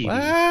TV.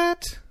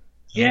 What?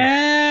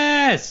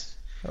 Yes.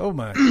 Oh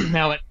my!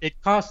 Now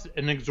it costs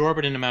an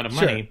exorbitant amount of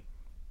money,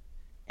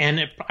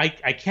 and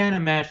I can't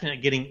imagine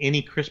it getting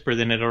any crisper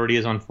than it already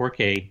is on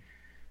 4K.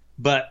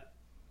 But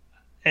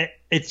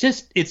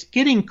it's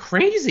getting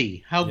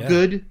crazy how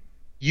good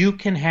you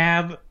can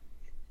have.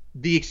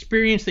 The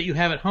experience that you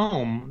have at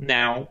home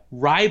now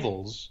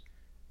rivals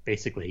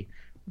basically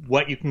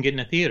what you can get in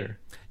a theater.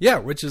 Yeah,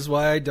 which is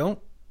why I don't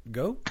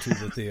go to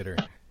the theater.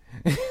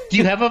 Do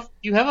you have a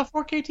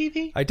 4K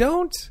TV? I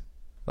don't.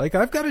 Like,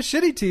 I've got a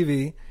shitty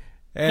TV.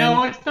 And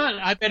no, it's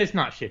not. I bet it's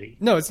not shitty.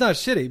 No, it's not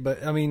shitty,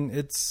 but I mean,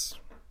 it's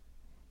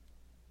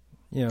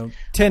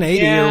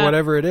 1080 or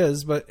whatever it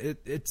is, but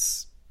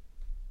it's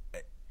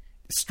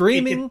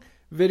streaming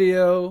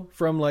video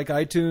from like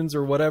iTunes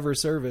or whatever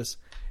service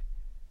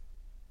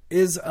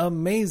is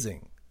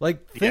amazing.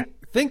 Like,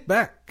 think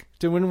back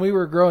to when we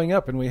were growing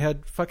up and we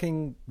had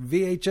fucking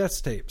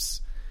VHS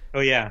tapes.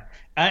 Oh yeah,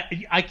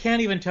 I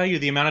can't even tell you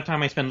the amount of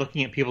time I spend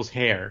looking at people's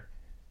hair.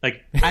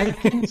 Like, I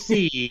can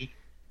see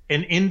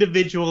an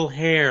individual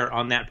hair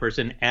on that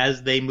person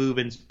as they move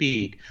and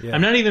speak. Yeah.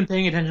 I'm not even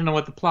paying attention to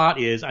what the plot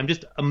is. I'm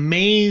just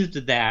amazed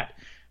at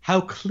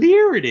how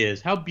clear it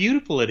is, how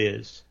beautiful it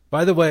is.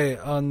 By the way,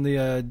 on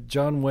the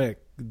John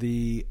Wick,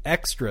 the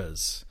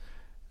extras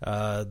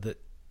that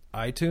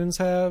iTunes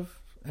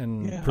have,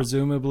 and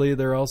presumably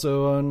they're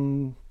also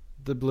on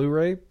the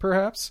Blu-ray,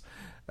 perhaps.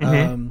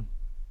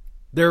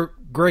 They're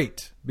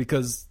great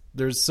because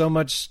there's so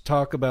much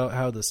talk about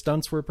how the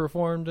stunts were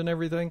performed and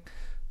everything.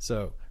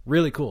 So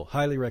really cool.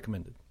 Highly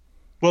recommended.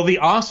 Well, the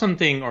awesome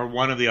thing, or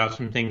one of the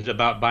awesome things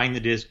about buying the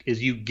disc,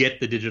 is you get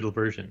the digital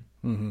version.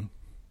 Mm-hmm.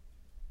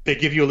 They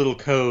give you a little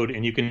code,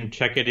 and you can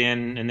check it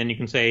in, and then you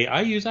can say,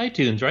 I use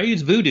iTunes, or I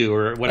use Vudu,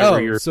 or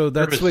whatever your so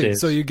that's sweet.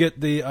 is. So you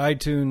get the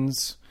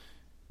iTunes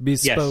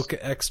bespoke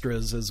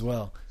extras as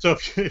well. So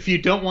if you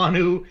don't want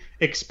to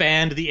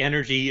expand the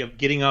energy of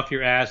getting off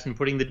your ass and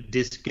putting the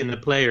disc in the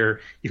player,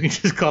 you can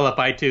just call up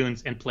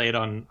iTunes and play it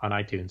on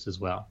iTunes as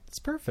well. It's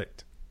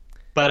perfect.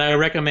 But I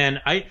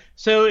recommend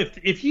so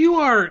if you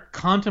are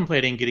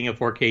contemplating getting a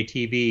 4K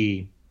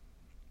TV,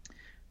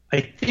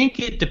 I think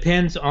it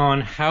depends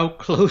on how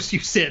close you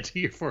sit to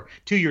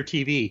your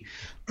TV,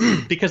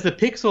 because the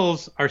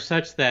pixels are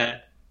such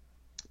that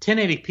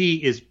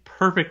 1080p is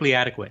perfectly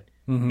adequate.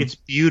 Mm-hmm. It's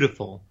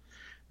beautiful.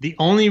 The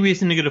only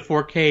reason to get a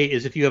 4K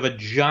is if you have a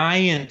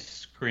giant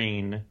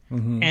screen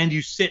and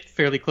you sit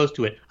fairly close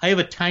to it. I have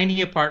a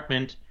tiny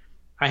apartment.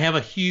 I have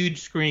a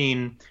huge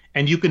screen,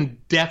 and you can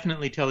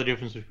definitely tell the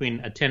difference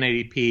between a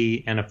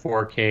 1080p and a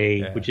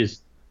 4K, which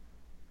is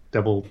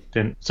so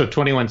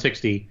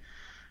 2160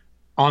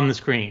 on the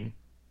screen.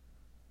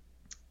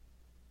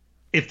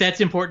 If that's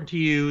important to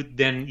you,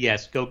 then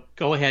yes, go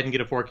ahead and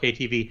get a 4K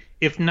TV.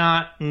 If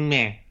not,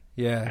 meh.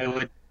 Yeah,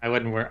 I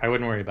wouldn't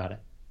worry about it.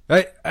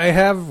 I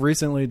have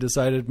recently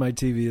decided my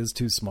TV is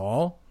too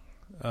small.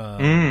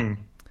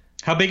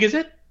 How big is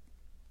it?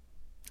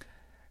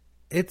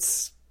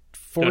 It's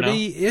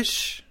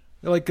 40-ish.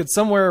 Like it's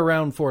somewhere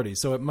around 40.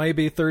 So it might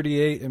be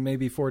 38 and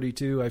maybe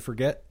 42. I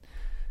forget.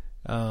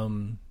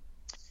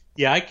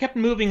 Yeah, I kept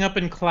moving up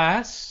in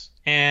class,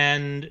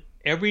 and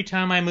every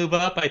time I move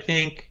up, I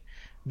think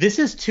this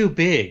is too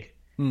big.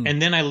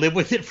 And then I live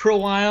with it for a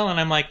while, and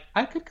I'm like,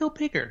 I could go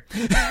bigger.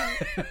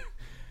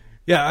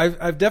 Yeah,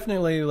 I've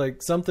definitely,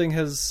 like, something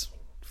has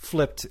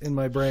flipped in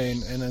my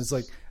brain, and it's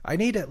like, I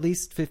need at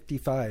least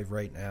 55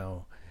 right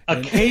now.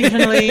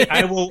 Occasionally,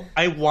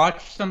 I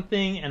watch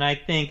something, and I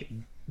think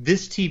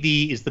this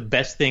TV is the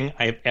best thing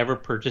I've ever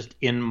purchased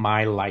in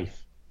my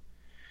life.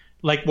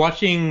 Like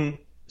watching.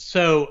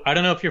 So I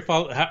don't know if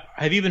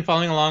have you been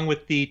following along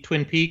with the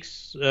Twin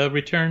Peaks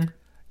return?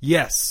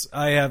 Yes,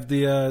 I have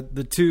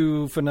the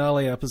 2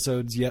 finale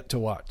episodes yet to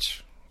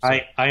watch. So.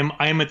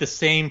 I'm at the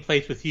same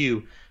place with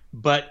you.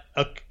 But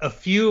a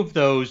few of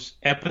those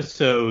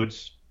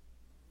episodes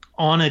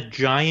on a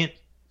giant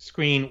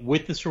screen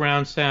with the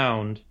surround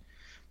sound,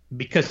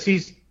 because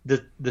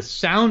the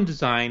sound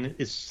design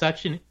is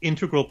such an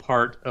integral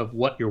part of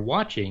what you're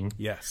watching.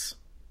 Yes,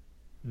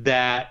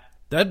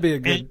 that'd be a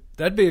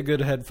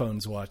good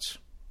headphones watch.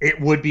 It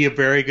would be a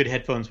very good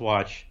headphones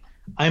watch.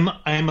 I'm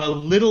a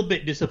little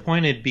bit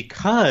disappointed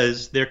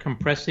because they're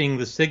compressing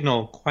the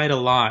signal quite a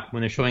lot when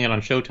they're showing it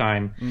on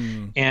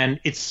Showtime, and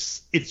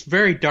it's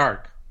very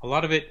dark. A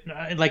lot of it,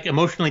 like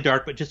emotionally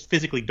dark, but just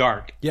physically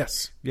dark.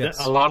 Yes.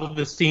 A lot of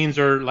the scenes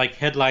are like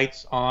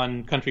headlights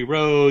on country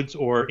roads,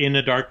 or in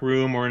a dark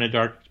room, or in a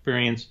dark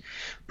experience.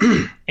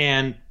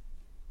 And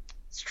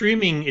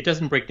streaming, it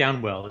doesn't break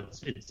down well.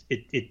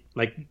 It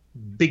like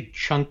big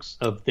chunks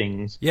of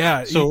things.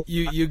 Yeah. So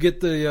you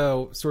get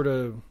the sort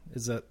of,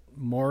 is that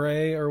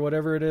moire or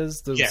whatever it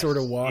is? The sort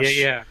of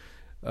wash.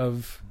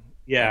 Of.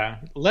 Yeah,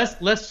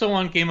 less so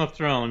on Game of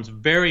Thrones,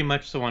 very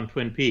much so on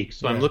Twin Peaks.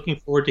 So I'm looking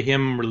forward to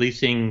him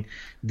releasing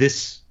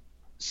this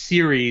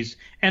series.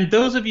 And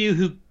those of you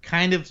who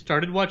kind of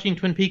started watching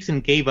Twin Peaks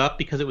and gave up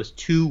because it was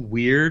too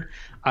weird,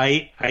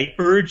 I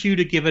urge you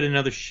to give it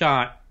another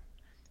shot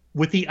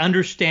with the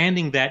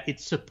understanding that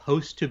it's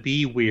supposed to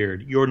be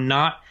weird. You're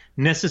not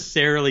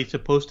necessarily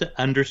supposed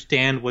to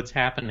understand what's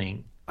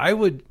happening. I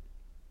would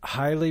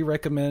highly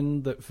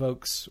recommend that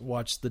folks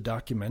watch the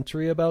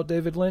documentary about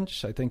David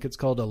Lynch. I think it's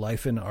called A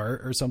Life in Art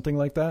or something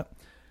like that,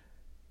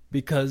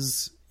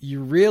 because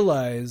you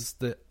realize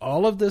that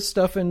all of this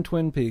stuff in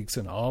Twin Peaks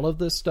and all of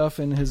this stuff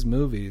in his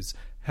movies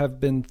have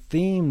been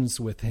themes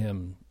with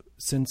him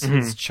since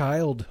his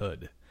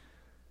childhood.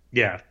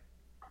 Yeah.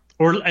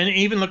 And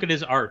even look at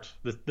his art,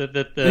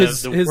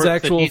 his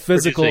actual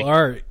physical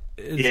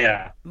producing.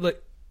 Art.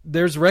 Like,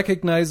 there's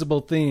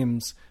recognizable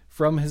themes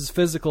from his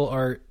physical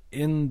art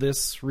in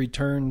this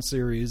return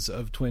series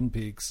of Twin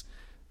Peaks.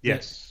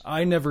 Yes.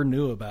 I never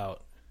knew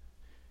about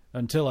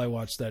until I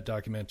watched that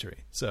documentary.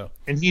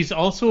 And he's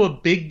also a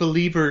big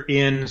believer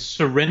in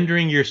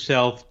surrendering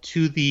yourself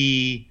to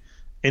the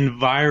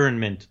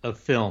environment of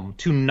film,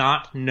 to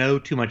not know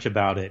too much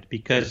about it,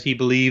 because he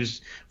believes,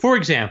 for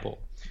example,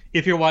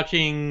 if you're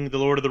watching The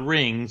Lord of the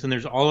Rings and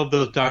there's all of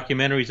those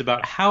documentaries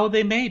about how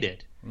they made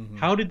it,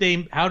 how did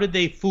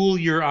they fool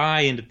your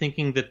eye into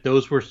thinking that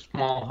those were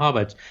small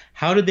hobbits?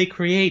 How did they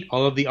create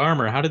all of the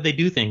armor? How did they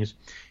do things?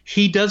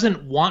 He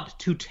doesn't want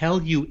to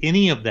tell you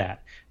any of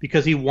that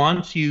because he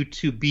wants you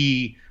to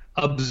be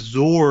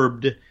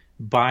absorbed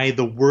by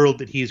the world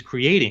that he's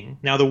creating.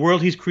 Now, the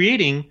world he's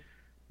creating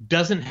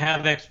doesn't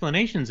have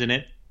explanations in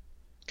it,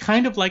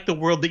 kind of like the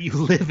world that you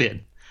live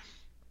in.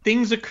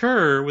 things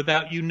occur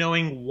without you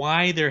knowing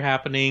why they're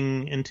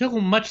happening until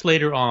much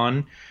later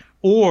on,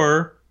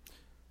 or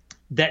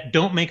that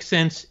don't make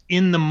sense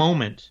in the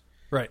moment.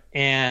 Right.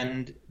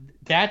 And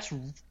that's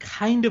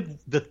kind of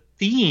the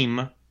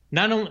theme,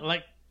 not only,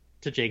 like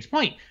to Jake's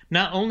point,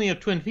 not only of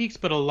Twin Peaks,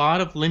 but a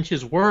lot of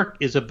Lynch's work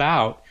is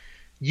about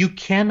you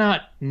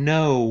cannot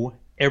know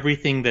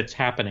everything that's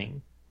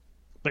happening,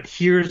 but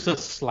here's a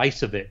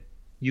slice of it.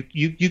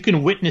 You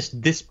can witness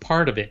this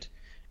part of it,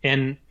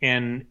 and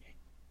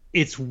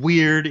it's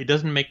weird. It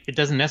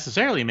doesn't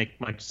necessarily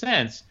make much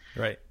sense.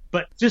 Right.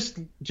 But just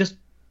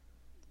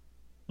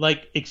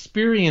like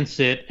experience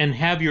it and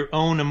have your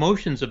own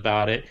emotions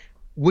about it,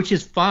 which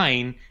is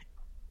fine.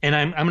 And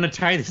I'm going to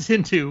tie this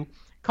into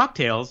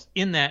cocktails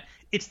in that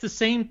it's the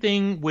same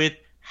thing with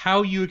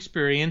how you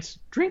experience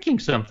drinking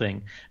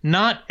something.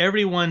 Not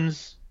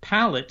everyone's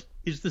palate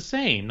is the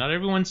same. Not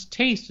everyone's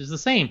taste is the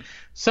same.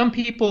 Some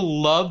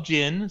people love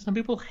gin. Some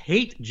people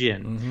hate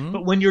gin. Mm-hmm.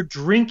 But when you're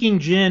drinking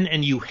gin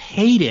and you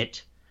hate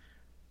it,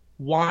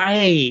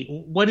 why?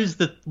 What is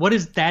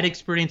that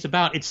experience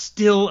about? It's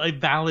still a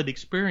valid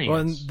experience. Well,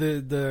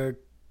 and the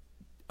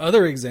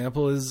other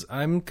example is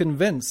I'm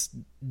convinced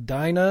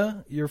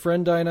Dinah, your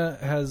friend Dinah,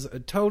 has a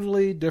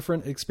totally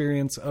different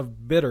experience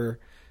of bitter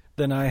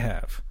than I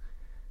have.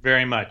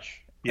 Very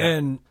much. Yeah.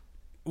 And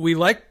we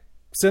like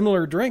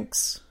similar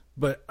drinks,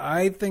 but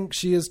I think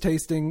she is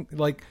tasting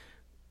like,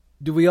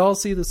 do we all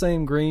see the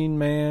same Green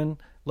Man?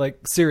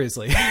 Like,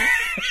 seriously.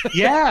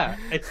 Yeah.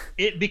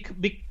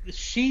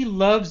 She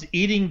loves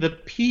eating the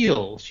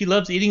peel. She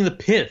loves eating the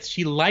pith.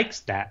 She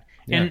likes that.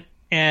 Yeah.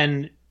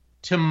 And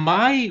to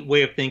my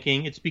way of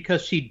thinking, it's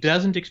because she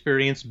doesn't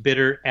experience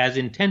bitter as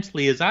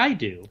intensely as I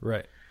do.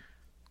 Right.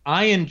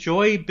 I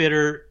enjoy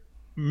bitter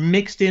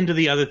mixed into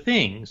the other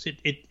things.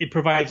 It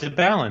provides a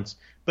balance.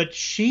 But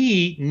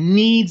she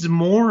needs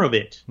more of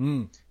it.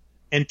 Mm.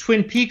 And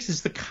Twin Peaks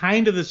is the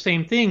kind of the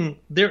same thing.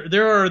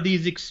 There are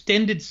these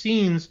extended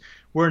scenes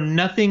where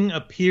nothing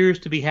appears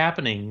to be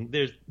happening.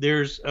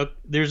 There's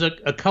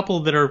a couple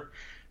that are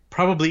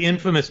probably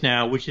infamous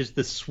now, which is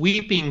the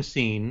sweeping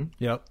scene.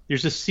 Yep.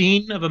 There's a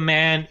scene of a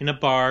man in a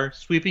bar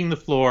sweeping the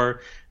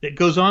floor that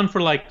goes on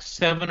for like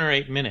 7 or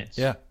 8 minutes.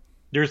 Yeah.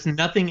 There's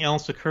nothing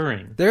else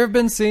occurring. There have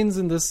been scenes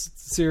in this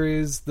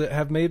series that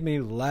have made me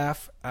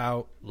laugh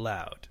out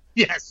loud.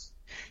 Yes.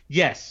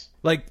 Yes.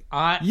 Like,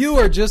 you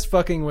are just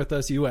fucking with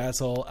us, you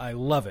asshole. I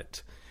love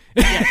it.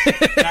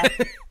 Yes.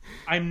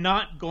 I'm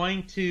not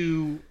going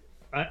to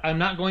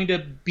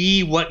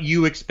be what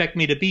you expect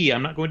me to be.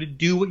 I'm not going to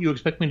do what you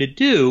expect me to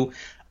do.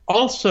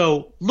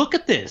 Also, look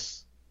at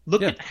this.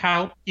 Look at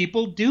how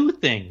people do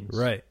things.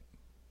 Right.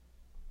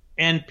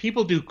 And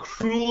people do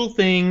cruel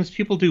things.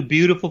 People do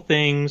beautiful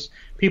things.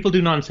 People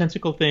do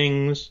nonsensical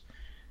things.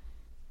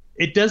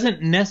 It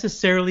doesn't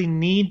necessarily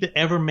need to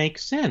ever make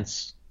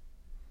sense.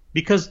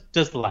 Because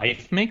does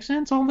life make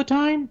sense all the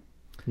time?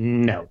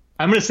 No.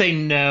 I'm going to say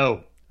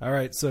no. All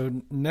right,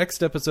 so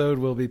next episode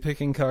we'll be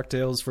picking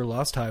cocktails for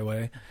Lost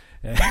Highway.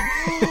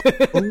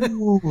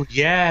 Ooh,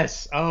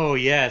 yes. Oh,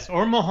 yes.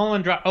 Or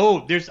Mulholland Drive. Oh,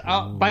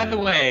 by the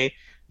way,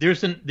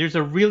 there's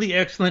a really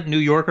excellent New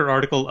Yorker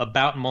article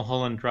about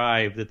Mulholland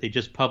Drive that they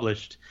just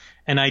published.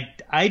 And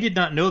I did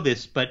not know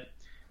this, but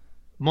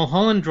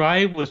Mulholland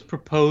Drive was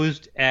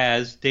proposed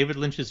as David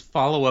Lynch's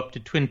follow-up to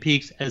Twin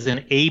Peaks as an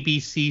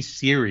ABC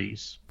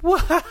series.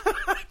 What?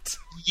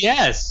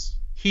 Yes.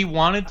 He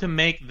wanted to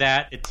make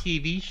that a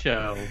TV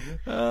show.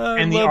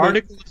 And the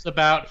article is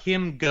about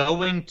him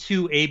going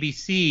to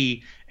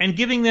ABC and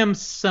giving them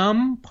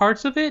some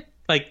parts of it,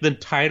 like the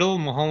title,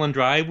 Mulholland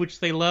Drive, which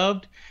they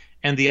loved,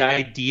 and the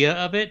idea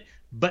of it,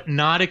 but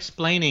not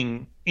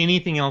explaining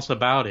anything else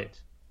about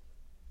it.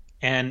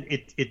 And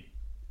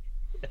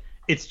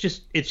it's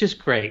just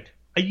great.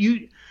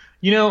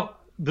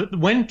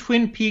 When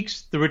Twin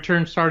Peaks: The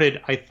Return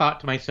started, I thought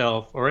to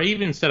myself, or I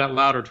even said out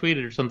loud or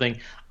tweeted or something,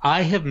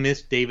 I have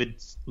missed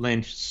David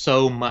Lynch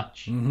so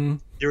much. Mm-hmm.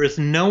 There is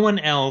no one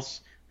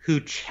else who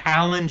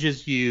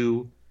challenges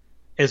you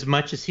as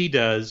much as he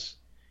does.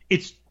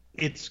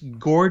 It's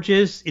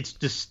gorgeous. It's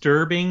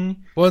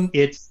disturbing. Well,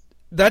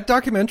 that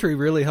documentary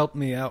really helped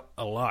me out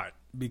a lot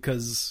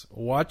because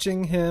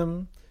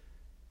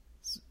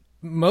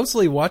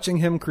mostly watching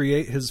him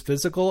create his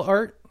physical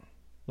art,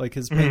 like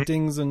his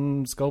paintings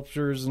and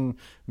sculptures and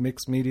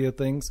mixed media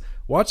things,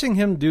 watching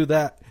him do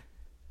that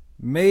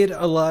made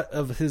a lot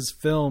of his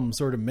film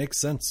sort of make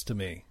sense to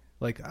me.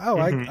 Like,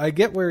 I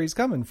get where he's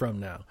coming from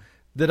now.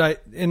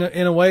 In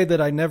a way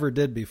that I never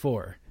did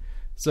before.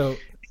 So,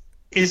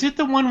 is it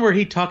the one where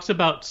he talks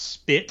about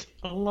spit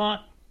a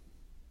lot?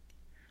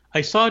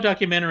 I saw a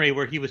documentary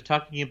where he was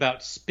talking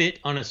about spit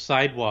on a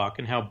sidewalk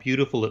and how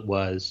beautiful it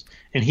was,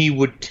 and he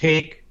would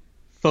take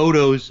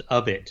photos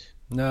of it.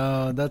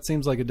 No, that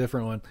seems like a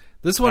different one.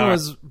 This one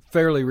was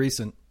fairly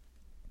recent.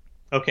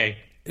 Okay.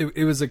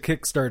 It was a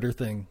Kickstarter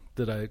thing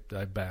that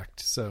I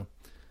backed. So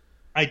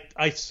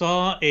I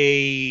saw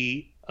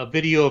a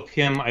video of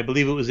him, I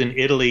believe it was in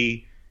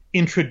Italy,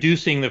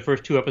 introducing the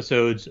first 2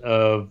 episodes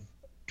of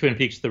Twin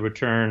Peaks: The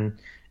Return,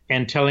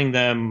 and telling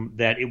them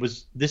that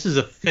this is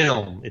a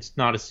film. It's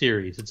not a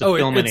series. It's a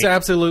film. It's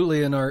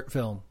absolutely an art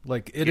film.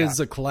 Like it is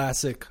a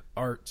classic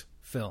art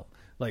film.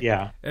 Like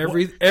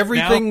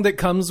everything that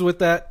comes with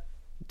that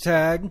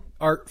tag,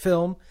 art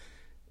film,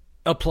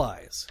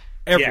 applies.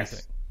 Everything.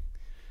 Yes.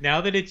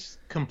 Now that it's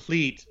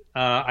complete,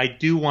 I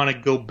do want to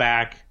go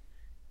back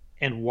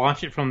and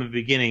watch it from the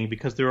beginning,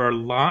 because there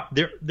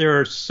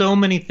are so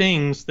many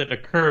things that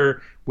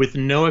occur with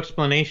no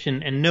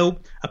explanation and no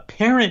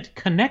apparent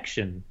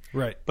connection.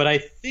 Right. But I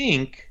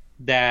think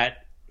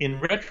that in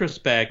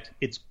retrospect,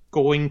 it's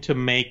going to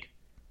make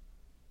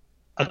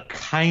a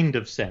kind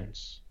of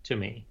sense to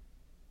me.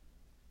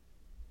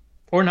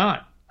 Or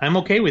not. I'm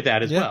okay with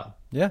that as well.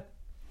 Yeah.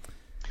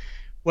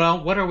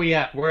 Well, what are we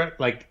at? We're at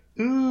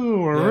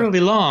we're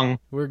really long.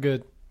 We're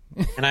good.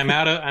 And I'm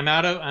out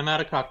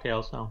of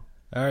cocktails, so.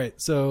 All right,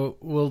 so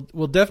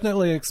we'll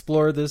definitely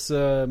explore this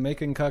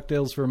making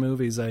cocktails for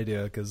movies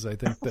idea, because I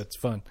think that's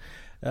fun.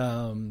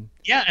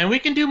 Yeah, and we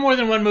can do more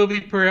than one movie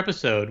per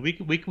episode. We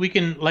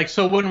can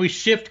so when we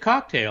shift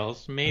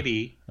cocktails,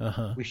 maybe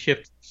we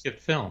shift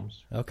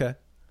films. Okay.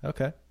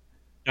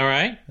 All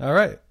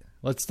right.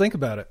 Let's think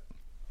about it.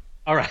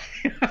 All right.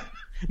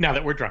 Now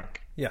that we're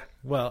drunk. Yeah.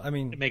 Well, I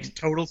mean, it makes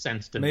total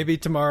sense to me. Maybe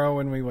tomorrow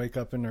when we wake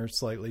up and are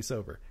slightly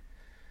sober.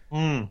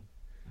 All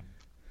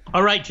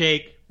right,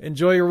 Jake.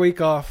 Enjoy your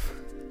week off.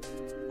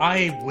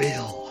 I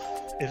will.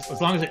 As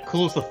long as it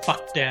cools the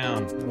fuck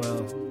down.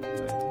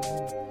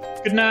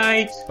 Well. Good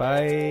night.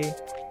 Bye.